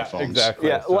to use headphones. Exactly.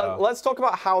 Yeah, So. let's talk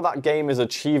about how that game is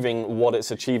achieving what it's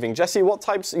achieving. Jesse, what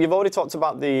types? You've already talked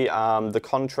about the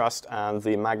contrast and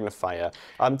the magnifier.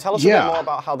 Tell us a bit more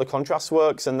about how the contrast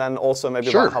works, and then also maybe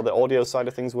about how the audio side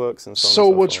of things works, and so on.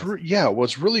 So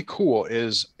what's really cool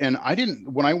is, and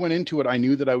when I went into it, I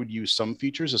knew that I would use some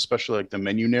features, especially like the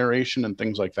menu narration and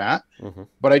things like that.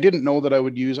 But I didn't know that I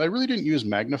really didn't use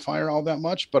magnifier all that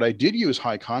much, but I did use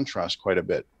high contrast quite a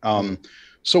bit.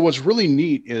 So what's really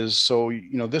neat is,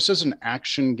 this is an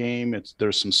action game.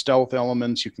 There's some stealth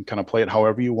elements. You can kind of play it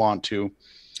however you want to.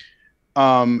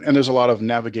 And there's a lot of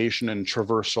navigation and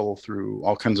traversal through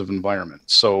all kinds of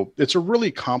environments. So it's a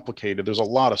really complicated, there's a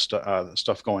lot of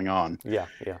stuff going on. Yeah.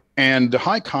 And the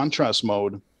high contrast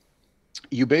mode,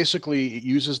 it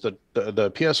uses the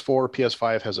PS4,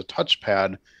 PS5 has a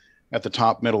touchpad at the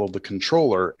top middle of the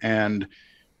controller. And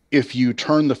if you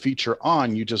turn the feature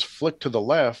on, you just flick to the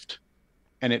left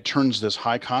and it turns this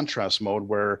high contrast mode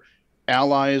where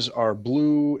allies are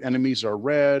blue, enemies are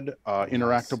red,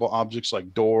 interactable objects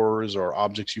like doors or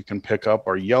objects you can pick up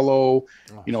are yellow.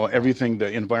 Everything, the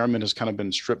environment has kind of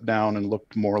been stripped down and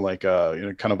looked more like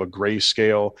a kind of a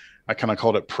grayscale. I kind of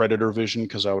called it predator vision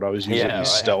because I would always use it in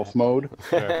stealth mode.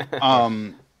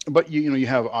 But you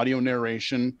have audio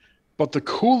narration. But the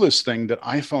coolest thing that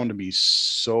I found to be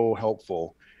so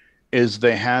helpful is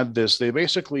they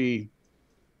basically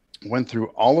went through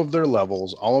all of their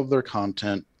levels, all of their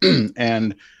content,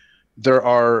 and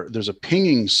there's a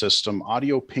pinging system,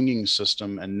 audio pinging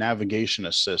system, and navigation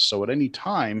assist. So at any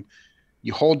time,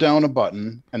 you hold down a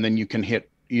button, and then you can hit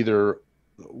either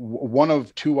one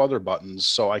of two other buttons.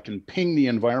 So I can ping the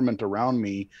environment around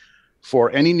me for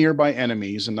any nearby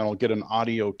enemies, and then I'll get an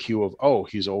audio cue of, oh,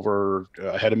 he's over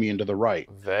ahead of me and to the right.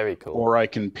 Very cool. Or I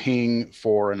can ping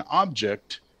for an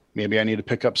object. Maybe I need to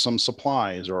pick up some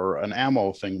supplies or an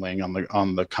ammo thing laying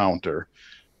on the counter,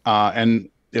 and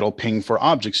it'll ping for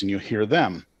objects and you hear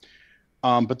them.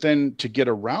 But then to get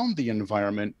around the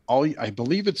environment, I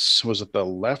believe was it the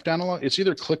left analog? It's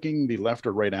either clicking the left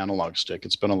or right analog stick.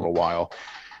 It's been a little while.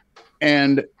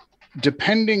 And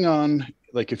depending on,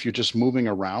 like, if you're just moving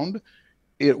around,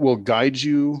 it will guide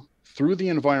you through the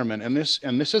environment. And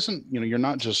this isn't, you're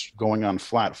not just going on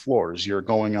flat floors. You're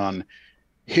going on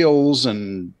hills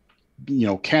and,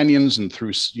 canyons and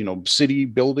through, city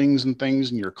buildings and things.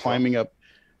 And you're climbing up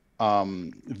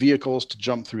vehicles to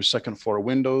jump through second floor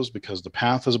windows because the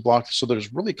path is blocked. So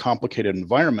there's really complicated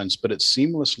environments, but it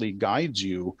seamlessly guides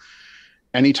you.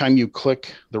 Anytime you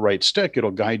click the right stick, it'll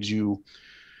guide you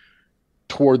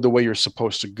toward the way you're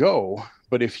supposed to go.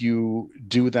 But if you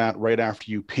do that right after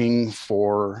you ping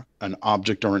for an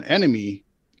object or an enemy,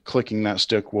 clicking that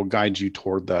stick will guide you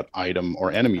toward that item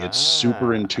or enemy. It's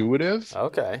super intuitive.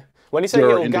 Okay. When you say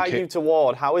it'll guide you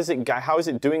toward, how is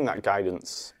it doing that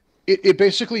guidance? It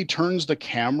basically turns the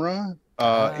camera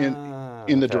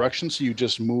in the direction, so you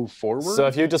just move forward. So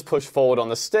if you just push forward on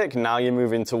the stick, now you're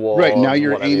moving toward. Right, now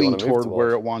you're aiming toward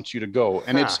where it wants you to go,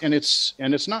 and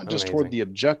it's not just toward the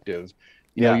objective.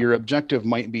 Your objective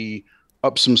might be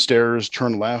up some stairs,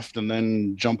 turn left, and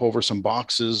then jump over some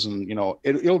boxes, and it'll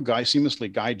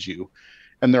seamlessly guide you.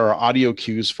 And there are audio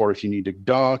cues for if you need to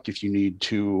duck, if you need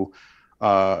to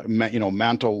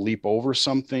mantle leap over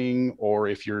something, or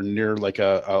if you're near like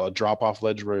a drop-off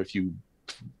ledge where if you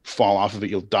fall off of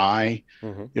it you'll die.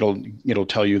 It'll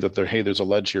tell you that there's a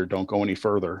ledge here, don't go any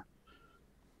further.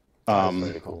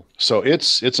 Very cool. So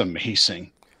it's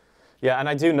amazing. Yeah, and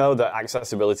I do know that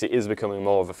accessibility is becoming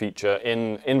more of a feature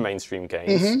in mainstream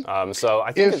games. So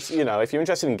I think it's, if you're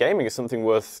interested in gaming, it's something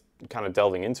worth kind of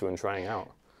delving into and trying out.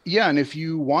 Yeah, and if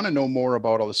you want to know more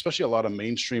about, especially a lot of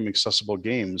mainstream accessible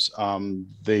games,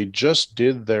 they just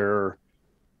did their,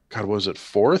 God, was it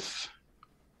fourth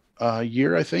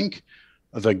year, I think?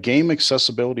 The Game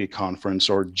Accessibility Conference,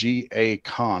 or GA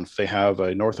Conf. They have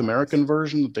a North American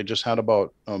version that they just had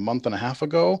about a month and a half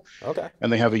ago. Okay.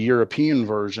 And they have a European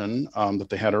version that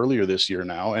they had earlier this year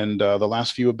now. And the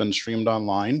last few have been streamed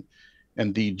online.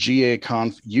 And the GA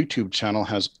Conf YouTube channel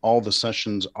has all the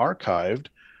sessions archived.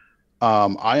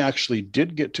 I actually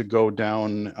did get to go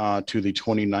down to the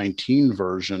 2019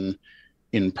 version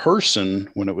in person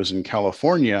when it was in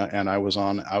California. And I was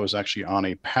actually on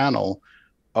a panel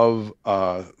of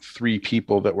 3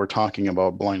 people that were talking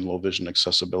about blind low vision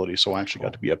accessibility. So I actually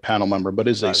got to be a panel member, but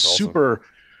it's a super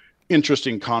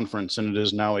interesting conference, and it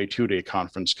is now a 2-day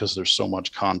conference because there's so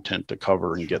much content to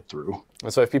cover and get through.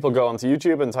 And so if people go onto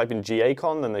YouTube and type in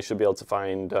GACon, then they should be able to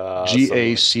find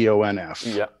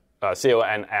GACONF. Yeah.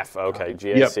 CONF, okay,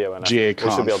 GACONF. Yep, GA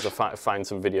Conf. We should be able to find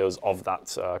some videos of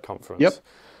that conference. Yep.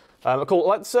 Cool.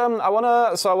 Let's. I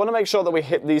want to make sure that we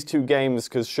hit these 2 games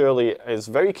because Shirley is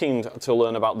very keen to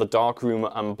learn about The Dark Room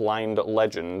and Blind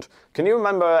Legend. Can you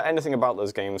remember anything about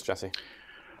those games, Jesse?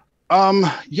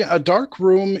 Yeah, A Dark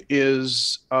Room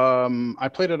is. I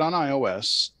played it on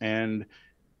iOS, and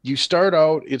you start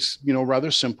out. It's rather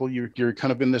simple. You're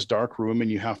kind of in this dark room, and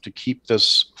you have to keep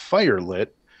this fire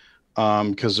lit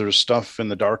because there's stuff in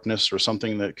the darkness or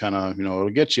something that kind of it'll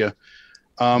get you.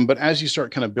 But as you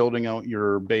start kind of building out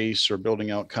your base or building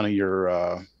out kind of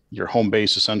your home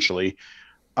base, essentially,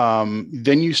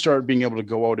 then you start being able to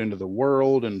go out into the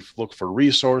world and look for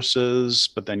resources.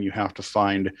 But then you have to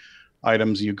find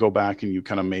items. You go back and you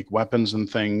kind of make weapons and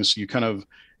things.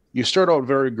 You start out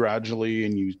very gradually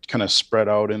and you kind of spread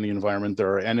out in the environment.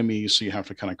 There are enemies, so you have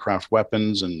to kind of craft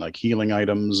weapons and like healing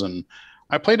items. And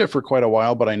I played it for quite a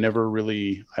while, but I never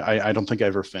really, I don't think I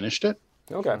ever finished it.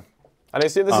 Okay. And I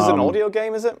see this is an audio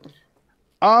game, is it?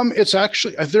 It's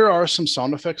actually, there are some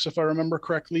sound effects if I remember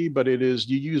correctly, but you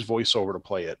use voiceover to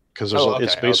play it because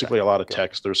it's basically a lot of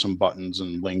text. There's some buttons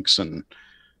and links and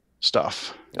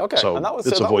stuff. Okay, so and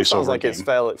it's a voiceover sounds like game.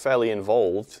 It's fairly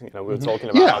involved. We were talking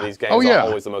about how these games are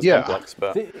always the most complex,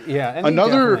 but and they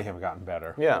definitely have gotten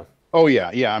better. Yeah. Oh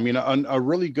yeah. I mean, a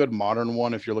really good modern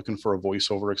one, if you're looking for a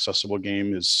voiceover accessible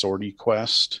game, is Swordy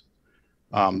Quest.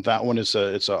 That one is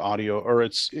it's an audio, or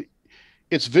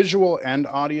it's visual and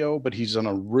audio, but he's done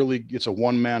it's a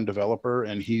one-man developer,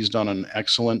 and he's done an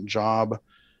excellent job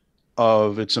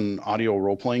it's an audio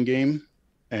role-playing game.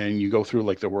 And you go through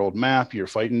like the world map, you're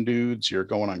fighting dudes, you're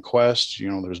going on quests,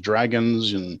 there's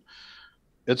dragons, and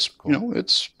it's,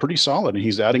 it's pretty solid. And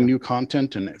he's adding new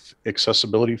content and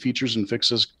accessibility features and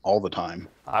fixes all the time.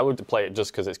 I would play it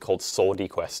just because it's called Swordy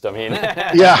Quest. I mean,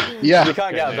 yeah. You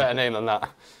can't get a better name than that.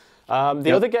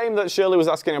 The other game that Shirley was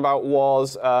asking about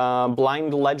was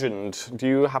Blind Legend. Do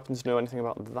you happen to know anything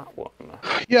about that one?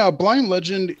 Yeah, Blind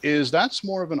Legend that's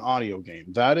more of an audio game.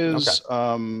 That is,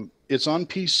 it's on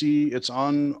PC, it's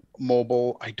on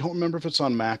mobile. I don't remember if it's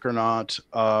on Mac or not,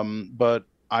 but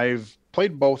I've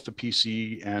played both the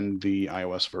PC and the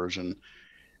iOS version.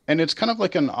 And it's kind of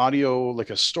like an audio, like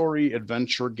a story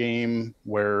adventure game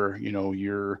where,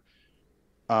 you're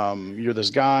this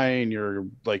guy and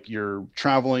you're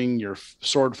traveling, you're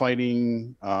sword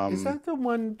fighting. Is that the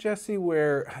one, Jesse,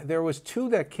 where there was 2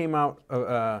 that came out,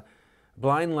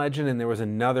 Blind Legend, and there was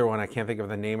another one, I can't think of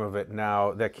the name of it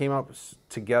now, that came out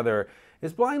together.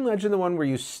 Is Blind Legend the one where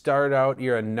you start out,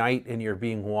 you're a knight and you're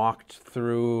being walked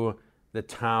through the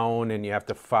town and you have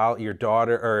to follow your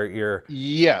daughter, or your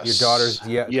daughter's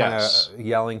kind of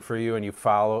yelling for you, and you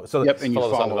follow. So and you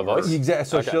follow the voice. Exactly.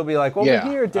 So she'll be like, "Over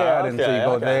here, Dad," and so you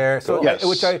go there. So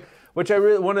which I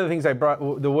really, one of the things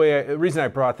the reason I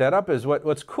brought that up is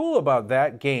what's cool about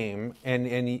that game,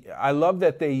 and I love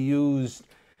that they used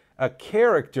a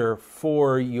character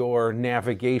for your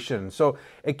navigation, so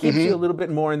it keeps you a little bit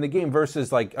more in the game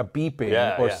versus like a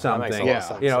beeping or something. That makes a lot of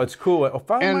sense. It's cool.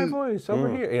 Follow my voice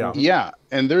over here. Yeah,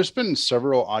 and there's been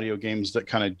several audio games that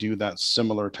kind of do that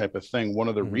similar type of thing. One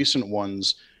of the recent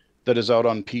ones that is out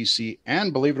on PC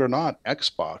and, believe it or not,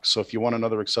 Xbox. So if you want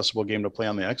another accessible game to play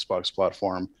on the Xbox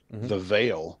platform, The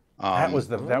Veil. That was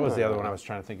the other one I was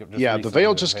trying to think of. The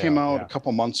Veil just came out a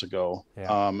couple months ago,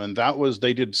 and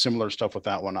they did similar stuff with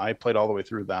that one. I played all the way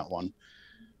through that one,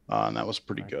 and that was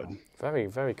pretty good. Very,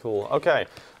 very cool. Okay.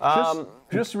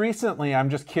 Just recently,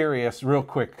 I'm just curious, real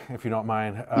quick, if you don't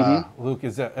mind, Luke,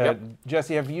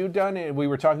 Jesse, have you done it? We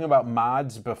were talking about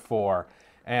mods before,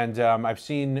 And I've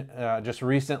seen just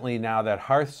recently now that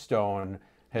Hearthstone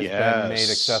has been made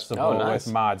accessible with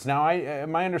mods. Now,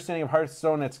 my understanding of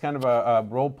Hearthstone, it's kind of a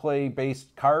role-play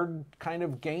based card kind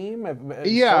of game.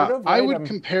 Yeah, sort of, right? I would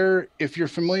compare, if you're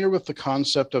familiar with the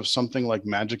concept of something like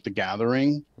Magic the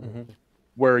Gathering,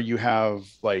 where you have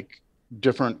like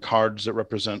different cards that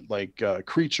represent like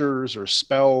creatures or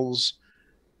spells,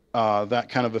 that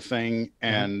kind of a thing.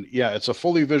 And yeah, it's a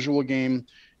fully visual game.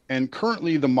 And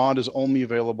currently the mod is only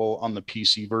available on the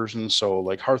PC version. So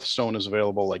like Hearthstone is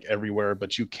available like everywhere,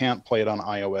 but you can't play it on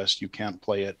iOS. You can't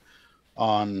play it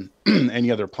on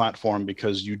any other platform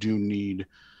because you do need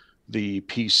the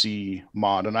PC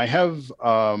mod. And I have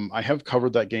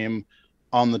covered that game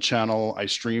on the channel. I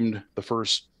streamed the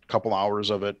first couple hours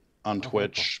of it on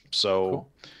Twitch. So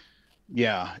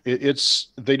yeah,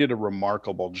 they did a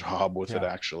remarkable job with it,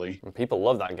 actually. And people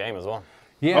love that game as well.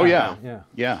 Yeah. Oh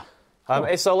yeah.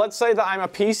 So let's say that I'm a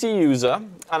PC user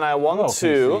and I want I'm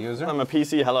a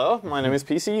PC, hello, my name is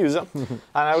PC user, and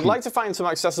I would like to find some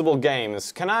accessible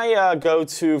games. Can I go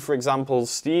to, for example,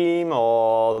 Steam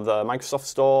or the Microsoft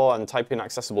Store and type in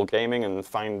accessible gaming and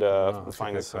find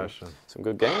some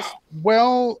good games?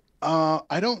 Well,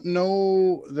 I don't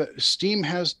know that Steam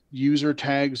has user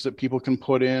tags that people can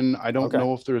put in. I don't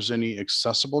know if there's any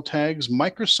accessible tags.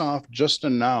 Microsoft just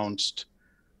announced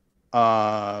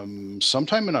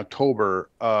sometime in October,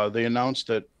 they announced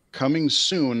that coming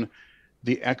soon,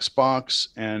 the Xbox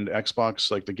and Xbox,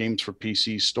 like the Games for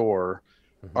PC store,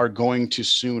 are going to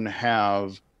soon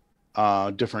have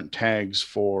different tags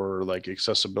for like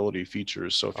accessibility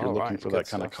features. So if you're looking for that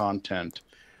kind of content,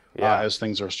 as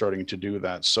things are starting to do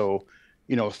that. So,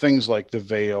 you know, things like The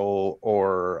Veil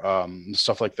or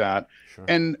stuff like that.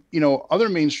 And, you know, other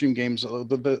mainstream games,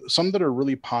 some that are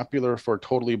really popular for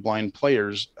totally blind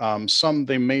players, some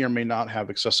they may or may not have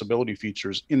accessibility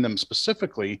features in them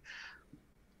specifically,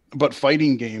 but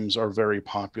fighting games are very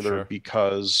popular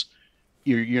because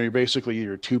you're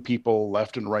basically two people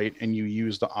left and right, and you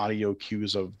use the audio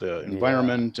cues of the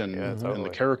environment and the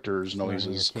characters'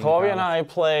 noises. Corey and I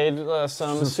played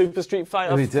some Super Street Fighter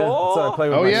 4. We did. So I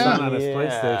played with my son on his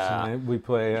PlayStation. We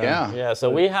play. So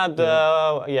we had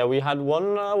we had one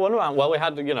round. Well, we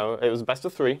had, you know, it was best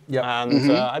of 3.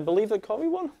 And I believe that Corey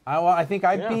won. Well, I think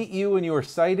I beat you when you were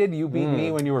sighted. You beat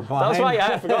me when you were blind. That's right.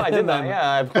 Yeah, I forgot I did that.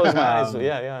 Yeah, I closed my eyes.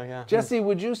 Yeah. Jesse,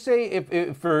 would you say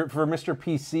if for Mr.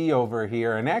 PC over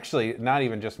here, and actually not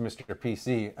even just Mr.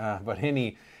 PC, but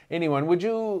anyone, would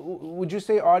you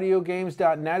say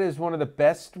audiogames.net is one of the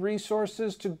best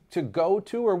resources to go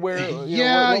to, or where?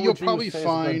 You'll probably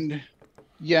find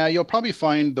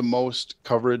the most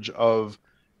coverage of,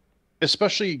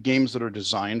 especially games that are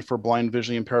designed for blind,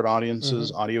 visually impaired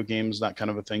audiences, audio games, that kind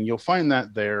of a thing. You'll find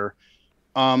that there.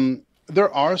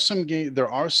 There are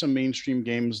some mainstream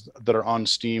games that are on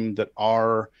Steam that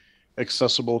are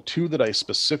accessible. Two that I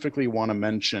specifically want to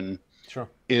mention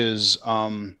is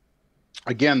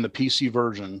again the PC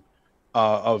version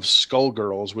of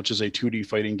Skullgirls, which is a 2D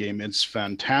fighting game. It's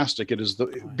fantastic. It is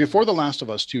before The Last of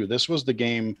Us 2. This was the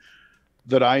game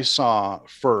that I saw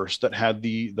first that had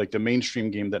the mainstream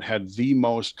game that had the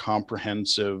most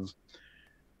comprehensive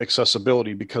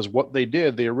accessibility, because what they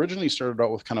did, they originally started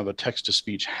out with kind of a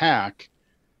text-to-speech hack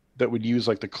that would use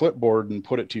like the clipboard and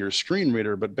put it to your screen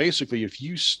reader. But basically, if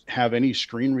you have any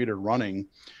screen reader running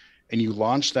and you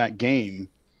launch that game,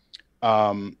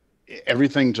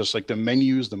 everything, just like the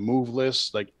menus, the move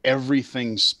lists, like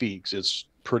everything speaks. It's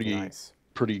pretty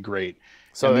great.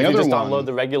 So if you just download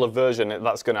the regular version,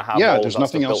 that's going to have all there's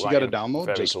nothing else you got to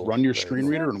download. Just run your screen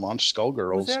reader and launch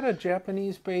Skullgirls. Was that a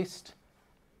Japanese-based?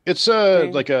 It's a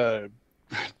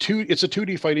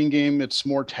 2D fighting game. It's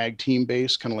more tag team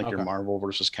based, kind of like your Marvel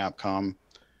versus Capcom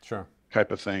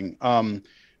type of thing.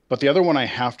 But the other one I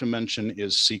have to mention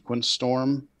is Sequence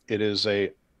Storm.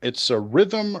 It's a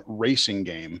rhythm racing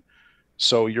game.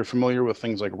 So you're familiar with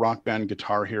things like Rock Band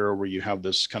Guitar Hero, where you have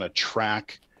this kind of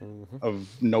track of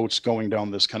notes going down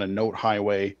this kind of note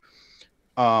highway.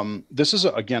 This is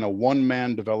again a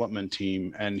one-man development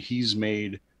team, and he's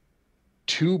made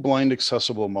 2 blind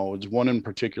accessible modes, one in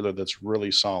particular that's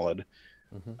really solid.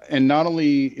 And not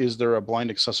only is there a blind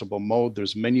accessible mode,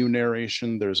 there's menu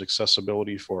narration, there's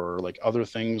accessibility for like other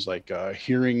things like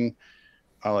hearing,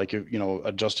 like, you know,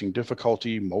 adjusting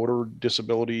difficulty, motor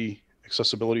disability,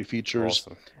 accessibility features.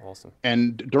 Awesome.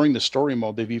 And during the story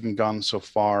mode, they've even gone so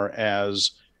far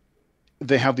as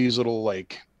they have these little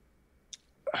like,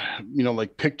 you know,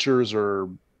 like pictures or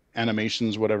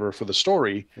animations, whatever, for the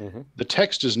story. The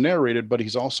text is narrated, but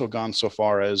he's also gone so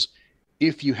far as,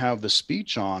 if you have the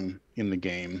speech on in the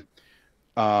game,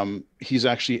 he's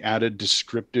actually added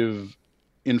descriptive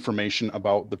information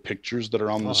about the pictures that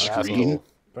are on the That's screen. cool.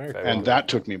 Very Very cool. And that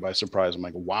took me by surprise. I'm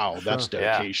like, wow, that's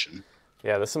dedication.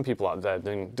 Yeah, there's some people out there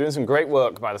doing some great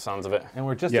work by the sounds of it. And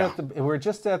we're just Yeah.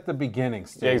 at the beginning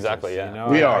stages. exactly, yeah. You know?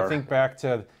 We I are. think back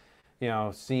to,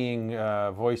 seeing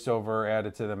voiceover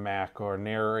added to the Mac or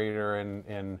narrator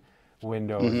in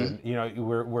Windows, Mm-hmm. and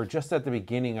we're just at the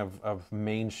beginning of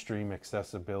mainstream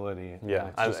accessibility. and Yeah,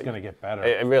 it's just going to get better.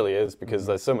 It really is, because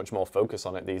there's so much more focus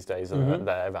on it these days than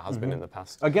there ever has been in the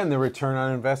past. Again, the return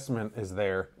on investment is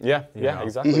there. Yeah, know.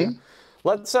 exactly. Mm-hmm.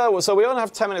 Let's. So we only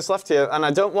have 10 minutes left here, and I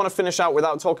don't want to finish out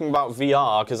without talking about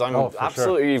VR, because I'm for sure.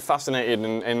 absolutely fascinated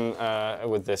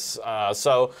with this.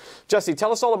 So, Jesse,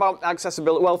 tell us all about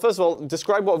accessibility. Well, first of all,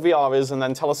 describe what VR is, and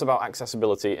then tell us about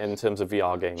accessibility in terms of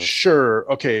VR games. Sure.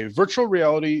 Okay. Virtual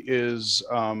reality is,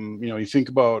 you think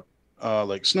about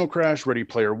like Snow Crash, Ready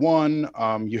Player One.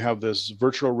 You have this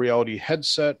virtual reality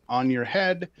headset on your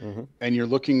head, and you're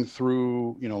looking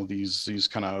through, these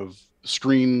kind of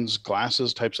screens,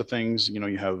 glasses types of things.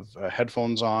 You have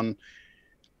headphones on,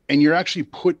 and you're actually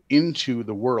put into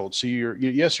the world. So you're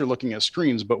looking at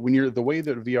screens, but the way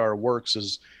that VR works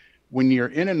is when you're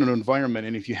in an environment,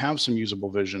 and if you have some usable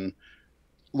vision,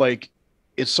 like,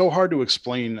 it's so hard to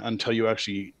explain until you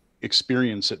actually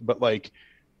experience it, but like,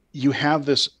 you have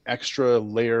this extra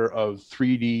layer of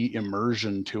 3D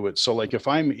immersion to it. So like, if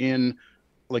I'm in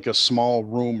like a small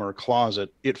room or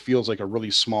closet, it feels like a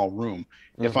really small room.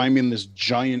 If I'm in this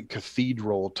giant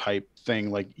cathedral type thing,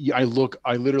 like, I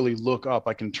literally look up,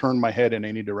 I can turn my head in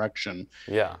any direction.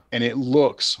 Yeah. And it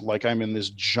looks like I'm in this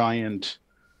giant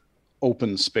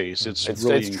open space. It's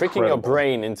really tricking your incredible.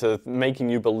 brain into making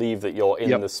you believe that you're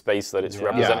in the space that it's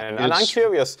representing. Yeah, and I'm it's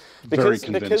curious, very because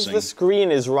convincing. the screen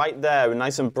is right there,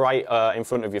 nice and bright in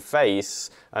front of your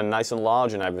face, and nice and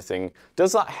large and everything,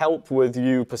 does that help with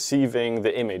you perceiving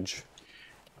the image?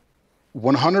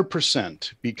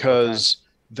 100%, because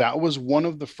that was one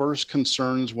of the first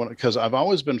concerns, because I've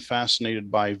always been fascinated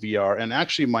by VR, and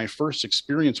actually my first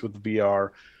experience with VR,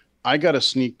 I got a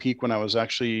sneak peek when I was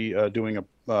actually doing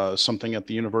something at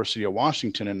the University of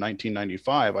Washington in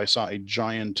 1995. I saw a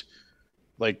giant,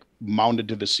 like, mounted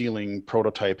to the ceiling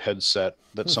prototype headset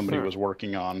that somebody was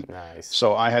working on. Nice.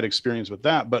 So I had experience with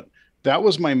that, but that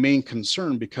was my main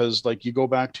concern, because like, you go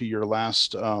back to your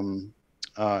last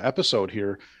episode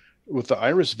here with the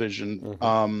Iris Vision,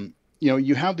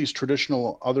 you have these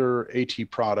traditional other AT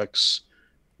products,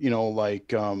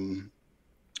 like,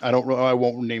 I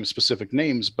won't name specific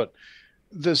names, but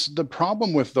the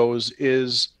problem with those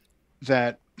is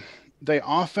that they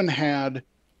often had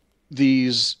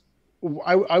these,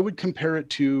 I would compare it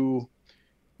to,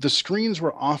 the screens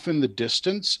were often the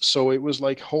distance. So it was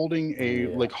like holding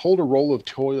hold a roll of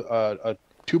a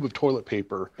tube of toilet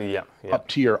paper up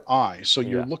to your eye. So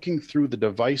you're looking through the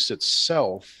device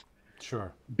itself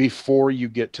before you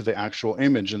get to the actual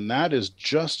image. And that is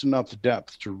just enough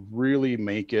depth to really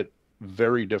make it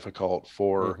very difficult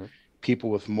for people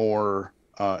with more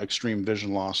extreme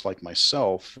vision loss like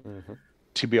myself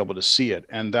to be able to see it.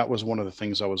 And that was one of the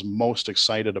things I was most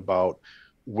excited about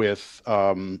with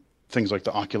things like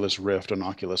the Oculus Rift and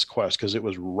Oculus Quest, because it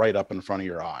was right up in front of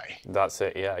your eye. That's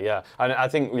it, yeah. And I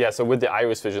think, so with the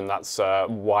Iris Vision, that's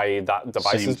why that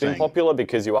device has been popular,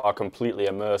 because you are completely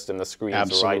immersed in the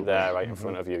screens right there, right in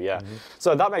front of you,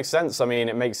 So that makes sense. I mean,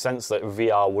 it makes sense that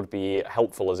VR would be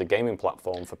helpful as a gaming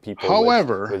platform for people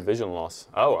with vision loss.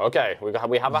 Oh, okay. We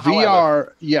have a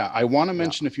VR, I want to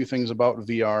mention a few things about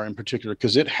VR in particular,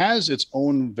 because it has its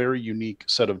own very unique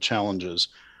set of challenges.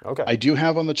 Okay. I do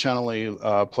have on the channel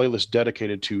a playlist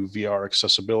dedicated to VR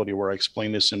accessibility, where I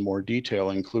explain this in more detail,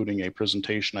 including a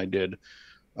presentation I did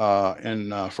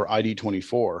for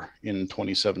ID24 in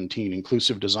 2017,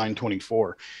 Inclusive Design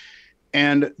 24.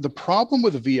 And the problem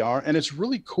with VR, and it's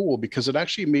really cool because it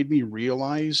actually made me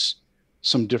realize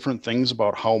some different things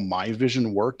about how my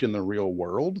vision worked in the real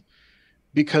world,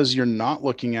 because you're not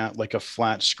looking at like a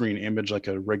flat screen image like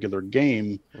a regular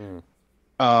game.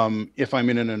 If I'm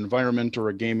in an environment or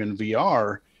a game in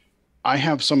VR, I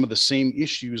have some of the same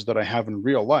issues that I have in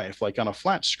real life. Like on a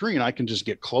flat screen, I can just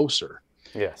get closer.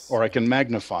 Yes. Or I can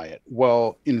magnify it.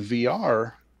 Well, in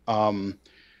VR,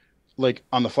 like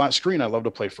on the flat screen, I love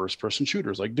to play first-person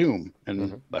shooters like Doom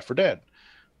and Left 4 Dead.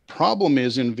 Problem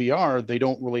is, in VR, they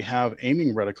don't really have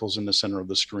aiming reticles in the center of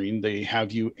the screen. They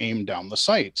have you aim down the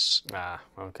sights.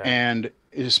 Okay. And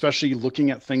especially looking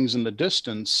at things in the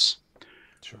distance,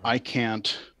 I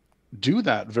can't do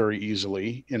that very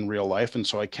easily in real life, and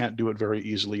so I can't do it very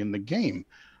easily in the game.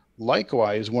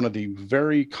 Likewise, one of the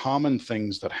very common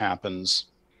things that happens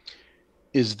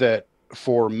is that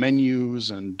for menus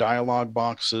and dialog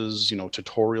boxes,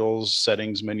 tutorials,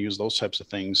 settings, menus, those types of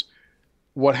things,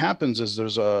 what happens is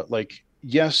there's a, like,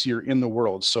 yes, you're in the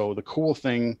world. So the cool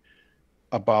thing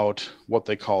about what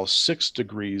they call 6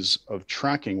 degrees of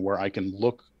tracking, where I can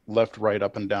look left, right,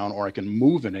 up and down, or I can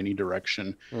move in any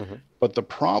direction. But the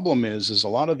problem is a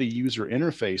lot of the user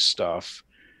interface stuff,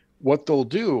 what they'll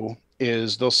do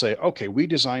is they'll say, okay, we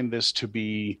designed this to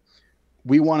be,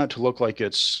 we want it to look like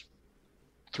it's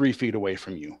 3 feet away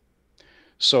from you.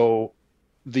 So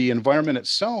the environment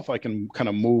itself, I can kind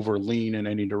of move or lean in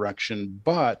any direction,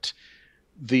 but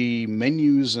the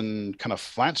menus and kind of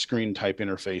flat screen type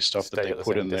interface stuff that they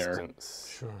put in there,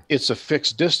 it's a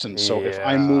fixed distance. So if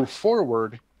I move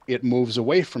forward, it moves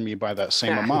away from me by that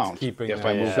same amount. If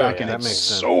I move back, and it's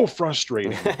so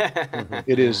frustrating.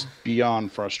 It is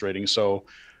beyond frustrating. So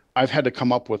I've had to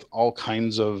come up with all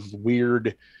kinds of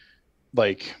weird,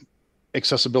 like,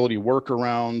 accessibility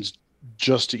workarounds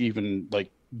just to even,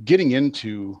 like, getting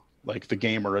into, like, the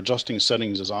game or adjusting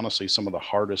settings is honestly some of the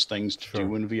hardest things to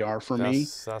do in VR for me.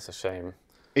 That's a shame.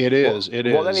 It is.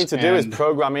 What they need to do is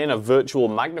program in a virtual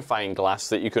magnifying glass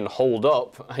that you can hold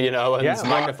up, you know, and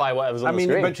magnify whatever's on the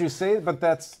screen. But you say, but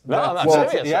that's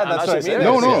serious. Yeah, that's what I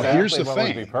mean. No. Here's the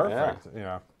thing. Would be perfect.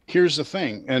 Yeah. Here's the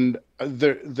thing, and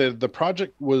the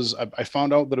project was, I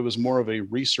found out that it was more of a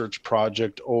research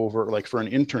project over, like, for an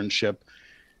internship,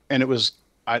 and it was,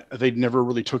 they never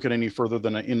really took it any further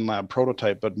than an in-lab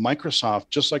prototype. But Microsoft,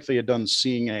 just like they had done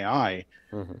Seeing AI,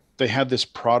 they had this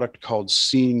product called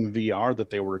Seeing VR that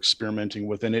they were experimenting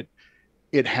with, and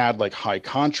it had, like, high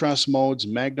contrast modes,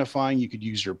 magnifying. You could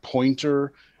use your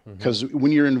pointer, because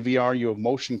when you're in VR, you have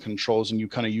motion controls, and you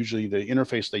kind of usually, the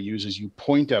interface they use is you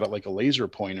point at it like a laser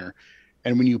pointer,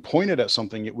 and when you pointed at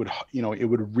something, it would, you know, it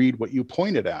would read what you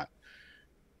pointed at,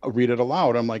 read it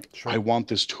aloud. I'm like, I want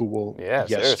this tool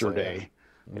yesterday.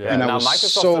 And I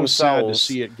was so sad to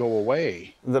see it go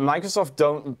away. The Microsoft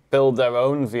don't build their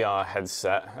own VR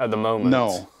headset at the moment.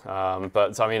 No.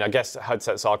 But I mean, I guess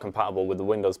headsets are compatible with the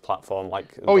Windows platform,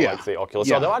 like the Oculus.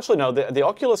 Although actually, no, the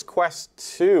Oculus Quest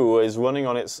 2 is running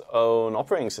on its own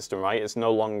operating system, right? It's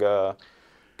no longer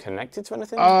connected to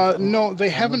anything? No, they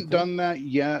haven't done that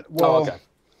yet. Well,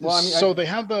 Well, I mean, so they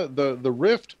have the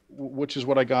Rift, which is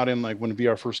what I got in, like, when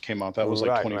VR first came out. That was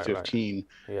like 2015.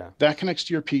 Yeah. That connects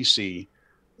to your PC.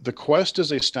 The Quest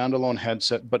is a standalone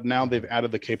headset, but now they've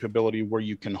added the capability where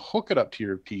you can hook it up to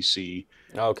your PC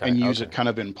and use it kind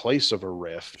of in place of a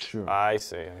Rift. Sure. I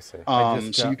see.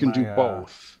 So you can do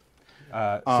both.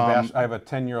 Sebastian, I have a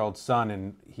 10-year-old son,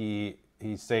 and he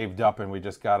saved up, and we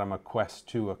just got him a Quest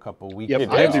 2 a couple weeks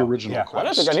ago. I have the original Quest. I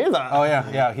don't think I knew that. Oh,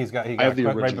 yeah. He got I have the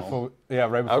right original. before we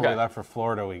left for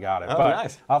Florida, we got it. Oh, but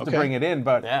nice. I'll have to bring it in.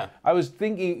 But I was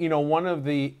thinking, one of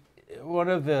the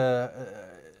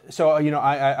so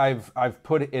I've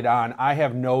put it on. I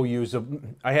have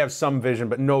I have some vision,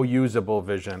 but no usable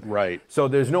vision. Right. So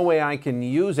there's no way I can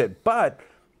use it. But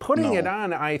putting it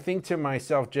on, I think to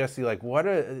myself, Jesse, like,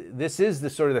 this is the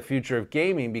sort of the future of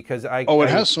gaming, because it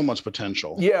has so much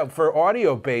potential. Yeah, for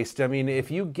audio based. I mean, if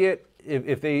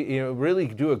they really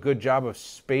do a good job of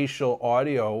spatial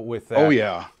audio with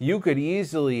that, you could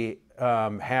easily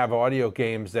have audio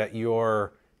games that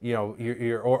or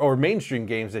mainstream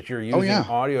games that you're using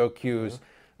audio cues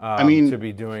to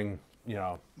be doing,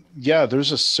 Yeah,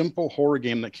 there's a simple horror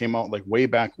game that came out like way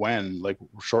back when, like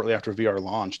shortly after VR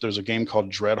launched. There's a game called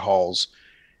Dread Halls,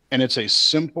 and it's a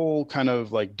simple kind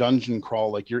of like dungeon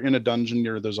crawl. Like, you're in a dungeon,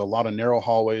 there's a lot of narrow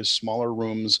hallways, smaller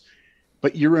rooms,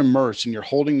 but you're immersed, and you're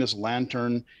holding this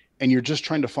lantern, and you're just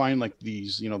trying to find like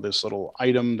these, this little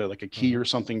item, like a key or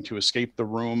something, to escape the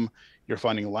room. You're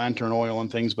finding lantern oil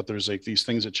and things, but there's like these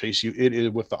things that chase you. It is,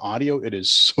 with the audio, it is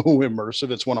so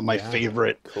immersive. It's one of my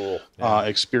favorite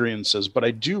experiences. But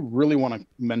I do really want to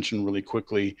mention really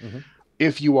quickly,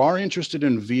 if you are interested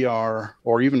in VR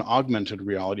or even augmented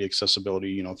reality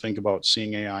accessibility, think about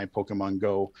Seeing AI, Pokemon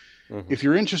Go. If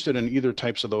you're interested in either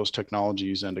types of those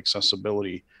technologies and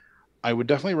accessibility, I would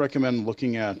definitely recommend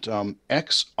looking at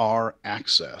XR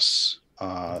Access.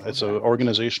 It's an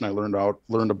organization I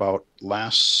learned about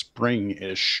last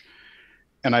spring-ish,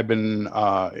 and I've been,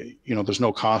 there's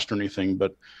no cost or anything,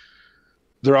 but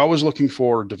they're always looking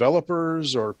for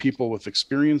developers or people with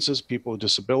experiences, people with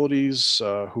disabilities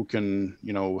who can,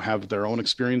 have their own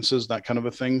experiences, that kind of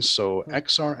a thing. So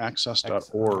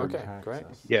xraccess.org. Okay, great.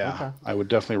 I would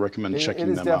definitely recommend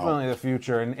checking them out. It is definitely the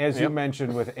future. And as you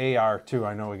mentioned with AR too,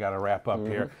 I know we got to wrap up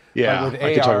here. Yeah, but with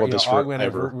I could talk about this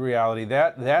augmented forever. reality,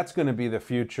 that's going to be the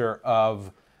future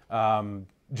of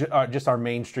just our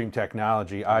mainstream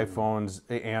technology, iPhones,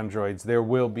 Androids. There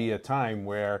will be a time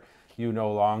where you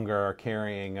no longer are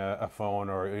carrying a phone,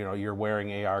 or you're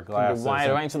wearing AR glasses.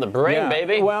 Wired right to the brain,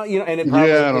 baby. Well, and it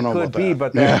probably I don't know could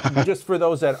about be, that. but just for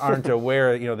those that aren't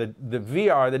aware, the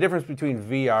VR, the difference between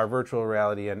VR, virtual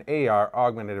reality, and AR,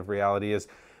 augmentative reality, is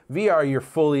VR, you're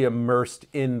fully immersed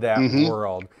in that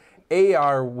world.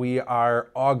 AR, we are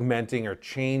augmenting or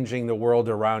changing the world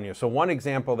around you. So one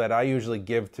example that I usually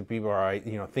give to people, or I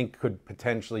think could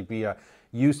potentially be a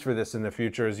use for this in the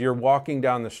future, is you're walking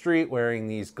down the street wearing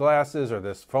these glasses or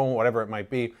this phone, whatever it might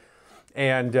be,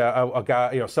 and a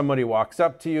guy, somebody walks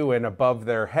up to you, and above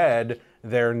their head,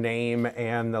 their name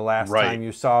and the last time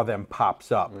you saw them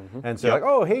pops up, and so you're like,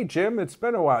 oh, hey Jim, it's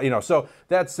been a while, So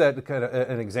that's that kind of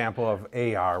an example of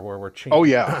AR where we're changing. Oh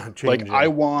yeah, like I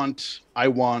want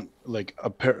like a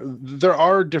pair. There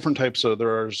are different types of.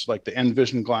 There's like the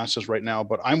Envision glasses right now,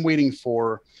 but I'm waiting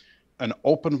for an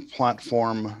open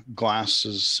platform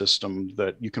glasses system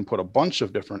that you can put a bunch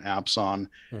of different apps on.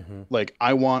 Like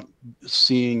I want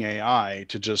Seeing AI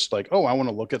to just like, oh, I want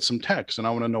to look at some text and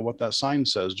I want to know what that sign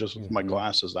says just with my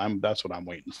glasses. That's what I'm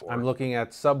waiting for. I'm looking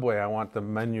at Subway. I want the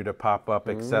menu to pop up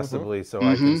accessibly so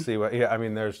I can see what. Yeah, I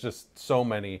mean, there's just so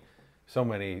many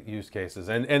use cases,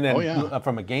 and then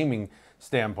from a gaming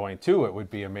standpoint too, it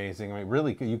would be amazing. I mean,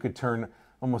 really, you could turn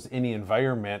almost any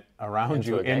environment around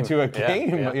you into a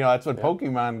game. That's what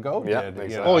Pokemon Go did.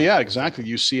 Exactly. Oh yeah, exactly.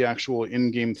 You see actual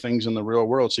in-game things in the real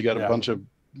world. So you got a bunch of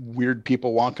weird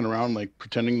people walking around like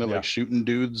pretending they're like shooting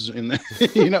dudes in the,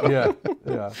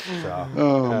 So.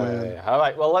 Man. All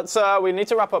right. Well, let's. We need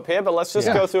to wrap up here, but let's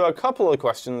just go through a couple of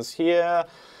questions here.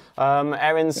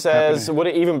 Erin says, would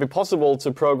it even be possible to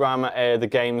program the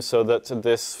game so that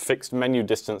this fixed menu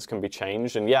distance can be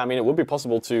changed? And yeah, I mean, it would be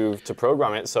possible to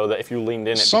program it so that if you leaned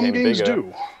in, it became bigger. Some games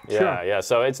do. Yeah.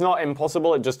 So it's not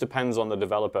impossible. It just depends on the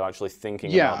developer actually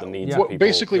thinking about the needs of people.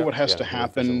 Basically, what has to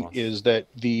happen is that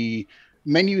the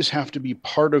menus have to be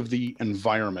part of the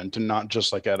environment and not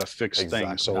just like at a fixed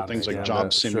thing. So things like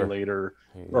Job Simulator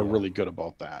are really good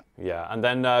about that. Yeah, and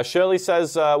then Shirley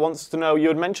says, wants to know, you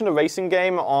had mentioned a racing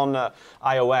game on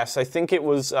iOS. I think it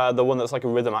was the one that's like a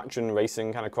rhythm action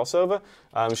racing kind of crossover.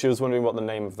 She was wondering what the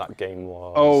name of that game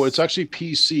was. Oh, it's actually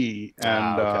PC,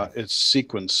 and it's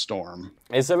Sequence Storm.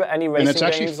 Is there any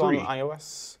racing games on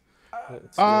iOS?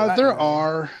 There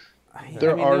are.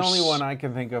 The only one I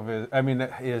can think of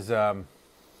is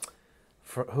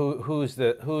who's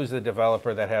the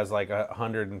developer that has like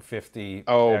 150?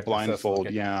 Oh, Blindfold,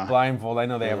 Blindfold. I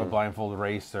know they have a Blindfold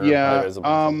racer. Yeah,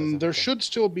 there should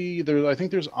still be there. I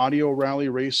think there's Audio Rally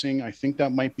Racing. I think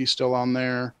that might be still on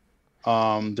there.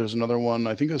 There's another one.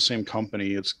 I think the same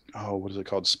company. It's what is it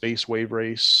called? Space Wave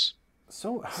Race.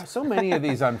 So many of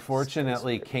these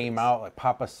unfortunately came out, like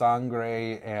Papa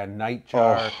Sangre and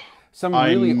Nightjar. Some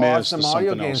really awesome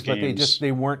audio games, but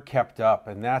they weren't kept up,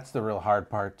 and that's the real hard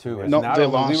part too. We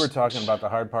were talking about the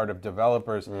hard part of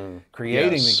developers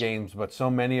creating the games, but so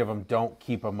many of them don't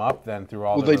keep them up then through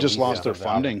all. Well, they just lost their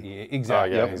funding.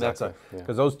 Exactly.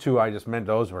 Because those two I just meant,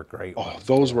 those were great.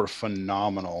 Those were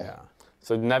phenomenal. Yeah.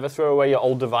 So never throw away your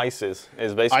old devices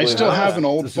is basically. I still have an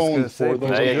old phone for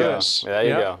those. There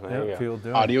you go.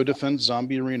 Audio Defense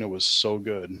Zombie Arena was so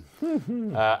good.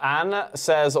 Anne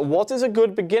says, what is a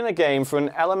good beginner game for an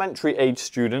elementary age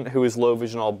student who is low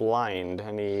vision or blind?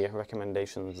 Any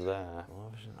recommendations there?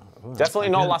 Definitely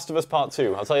not Last of Us Part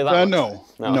 2, I'll tell you that. No,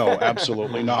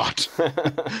 absolutely not.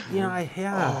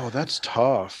 Yeah. Oh, that's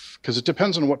tough. Because it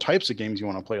depends on what types of games you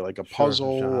want to play, like a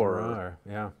puzzle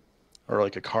or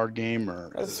like a card game,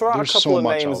 or let's throw out a couple of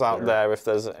names out there if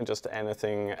there's just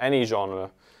anything, any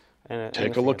genre.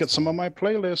 Take a look at some of my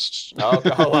playlists. Oh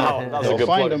wow, that's a good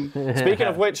plug. Them. Speaking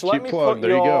of which, let me put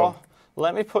your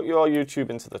YouTube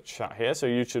into the chat here. So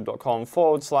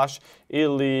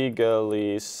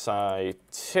youtube.com/illegally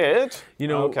cited.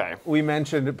 We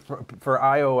mentioned for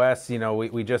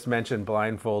iOS, we just mentioned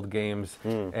blindfold games,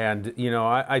 and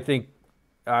I think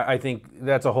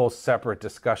that's a whole separate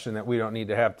discussion that we don't need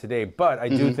to have today. But I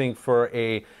do think for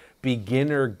a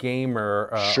beginner gamer,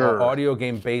 audio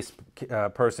game based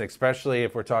person, especially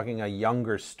if we're talking a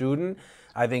younger student,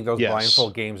 I think those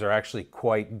blindfold games are actually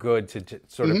quite good to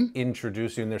sort of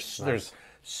introduce you. And there's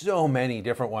so many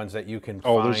different ones that you can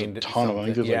find. Oh, there's a ton of them. I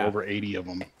think there's like over 80 of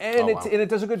them. And it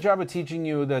does a good job of teaching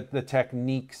you the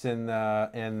techniques and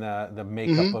the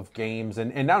makeup of games,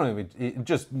 and not only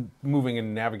just moving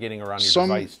and navigating around your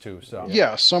device too. So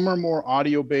some are more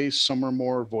audio based, some are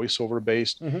more voiceover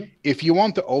based. If you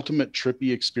want the ultimate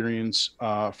trippy experience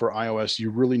for iOS, you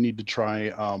really need to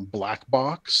try Black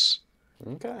Box.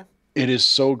 Okay. It is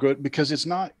so good because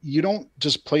you don't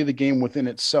just play the game within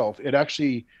itself. It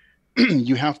actually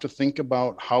you have to think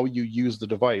about how you use the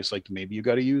device. Like maybe you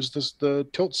got to use the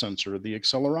tilt sensor, the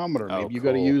accelerometer. Oh, maybe you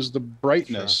got to cool. use the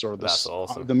brightness or That's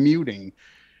awesome. the muting.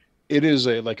 It is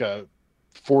like a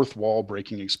fourth wall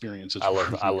breaking experience. It's I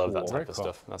love really that cool. type of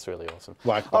stuff. That's really awesome.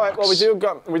 Black All right, well, we box. do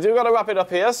got to wrap it up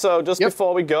here. So just Yep.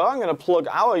 before we go, I'm going to plug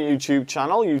our YouTube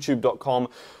channel,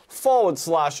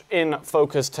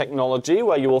 youtube.com/InFocusTechnology,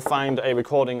 where you will find a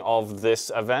recording of this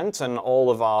event, and all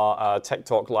of our Tech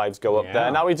Talk Lives go up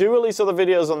there. Now, we do release other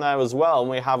videos on there as well, and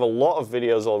we have a lot of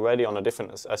videos already on a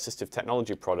different assistive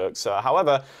technology products.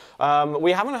 However,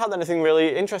 we haven't had anything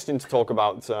really interesting to talk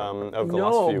about over the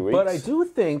last few weeks. But I do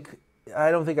think,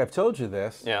 I don't think I've told you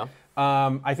this. Yeah.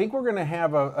 I think we're going to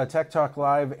have a Tech Talk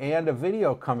Live and a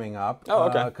video coming up. Oh,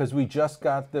 okay. Because we just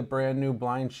got the brand new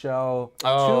Blind Shell 2.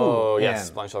 Oh, yes,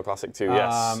 in. Blind Shell Classic 2,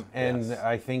 yes. And yes.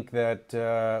 I think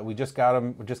that we just got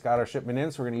them. We just got our shipment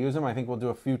in, so we're going to use them. I think we'll do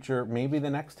a future, maybe the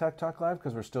next Tech Talk Live,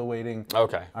 because we're still waiting.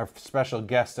 Okay. Our special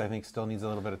guest, I think, still needs a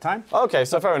little bit of time. Okay,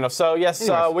 so fair enough. So yes,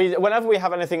 Anyways. whenever we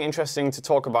have anything interesting to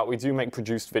talk about, we do make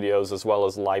produced videos as well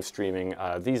as live streaming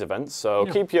these events. So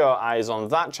keep your eyes on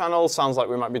that channel. Sounds like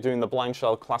we might be doing the Blind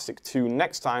Shell Classic 2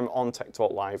 next time on Tech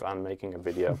Talk Live and making a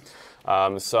video. Yeah,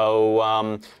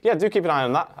 do keep an eye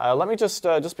on that. Let me just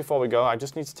before we go, I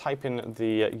just need to type in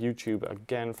the YouTube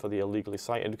again for the illegally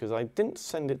cited, because I didn't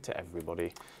send it to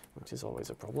everybody, which is always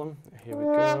a problem. Here we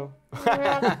go.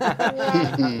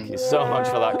 Thank you so much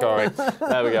for that, Corey.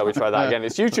 There we go, we try that again.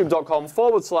 It's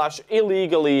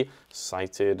youtube.com/illegally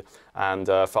cited. And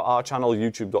for our channel,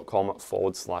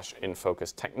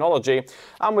 youtube.com/InFocusTechnology.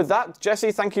 And with that,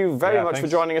 Jesse, thank you very much for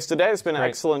joining us today. It's been an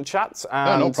excellent chat.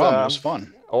 And, no problem, it was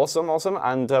fun. Awesome, awesome.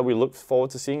 And we look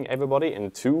forward to seeing everybody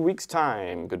in 2 weeks'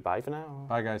 time. Goodbye for now.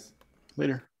 Bye, guys.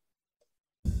 Later.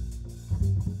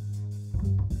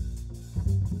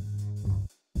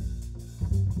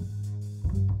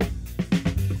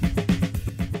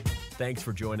 Thanks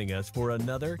for joining us for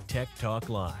another Tech Talk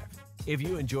Live. If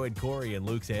you enjoyed Corey and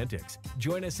Luke's antics,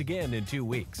 join us again in 2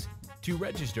 weeks. To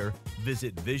register,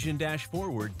 visit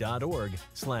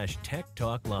vision-forward.org/Tech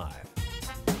Talk Live.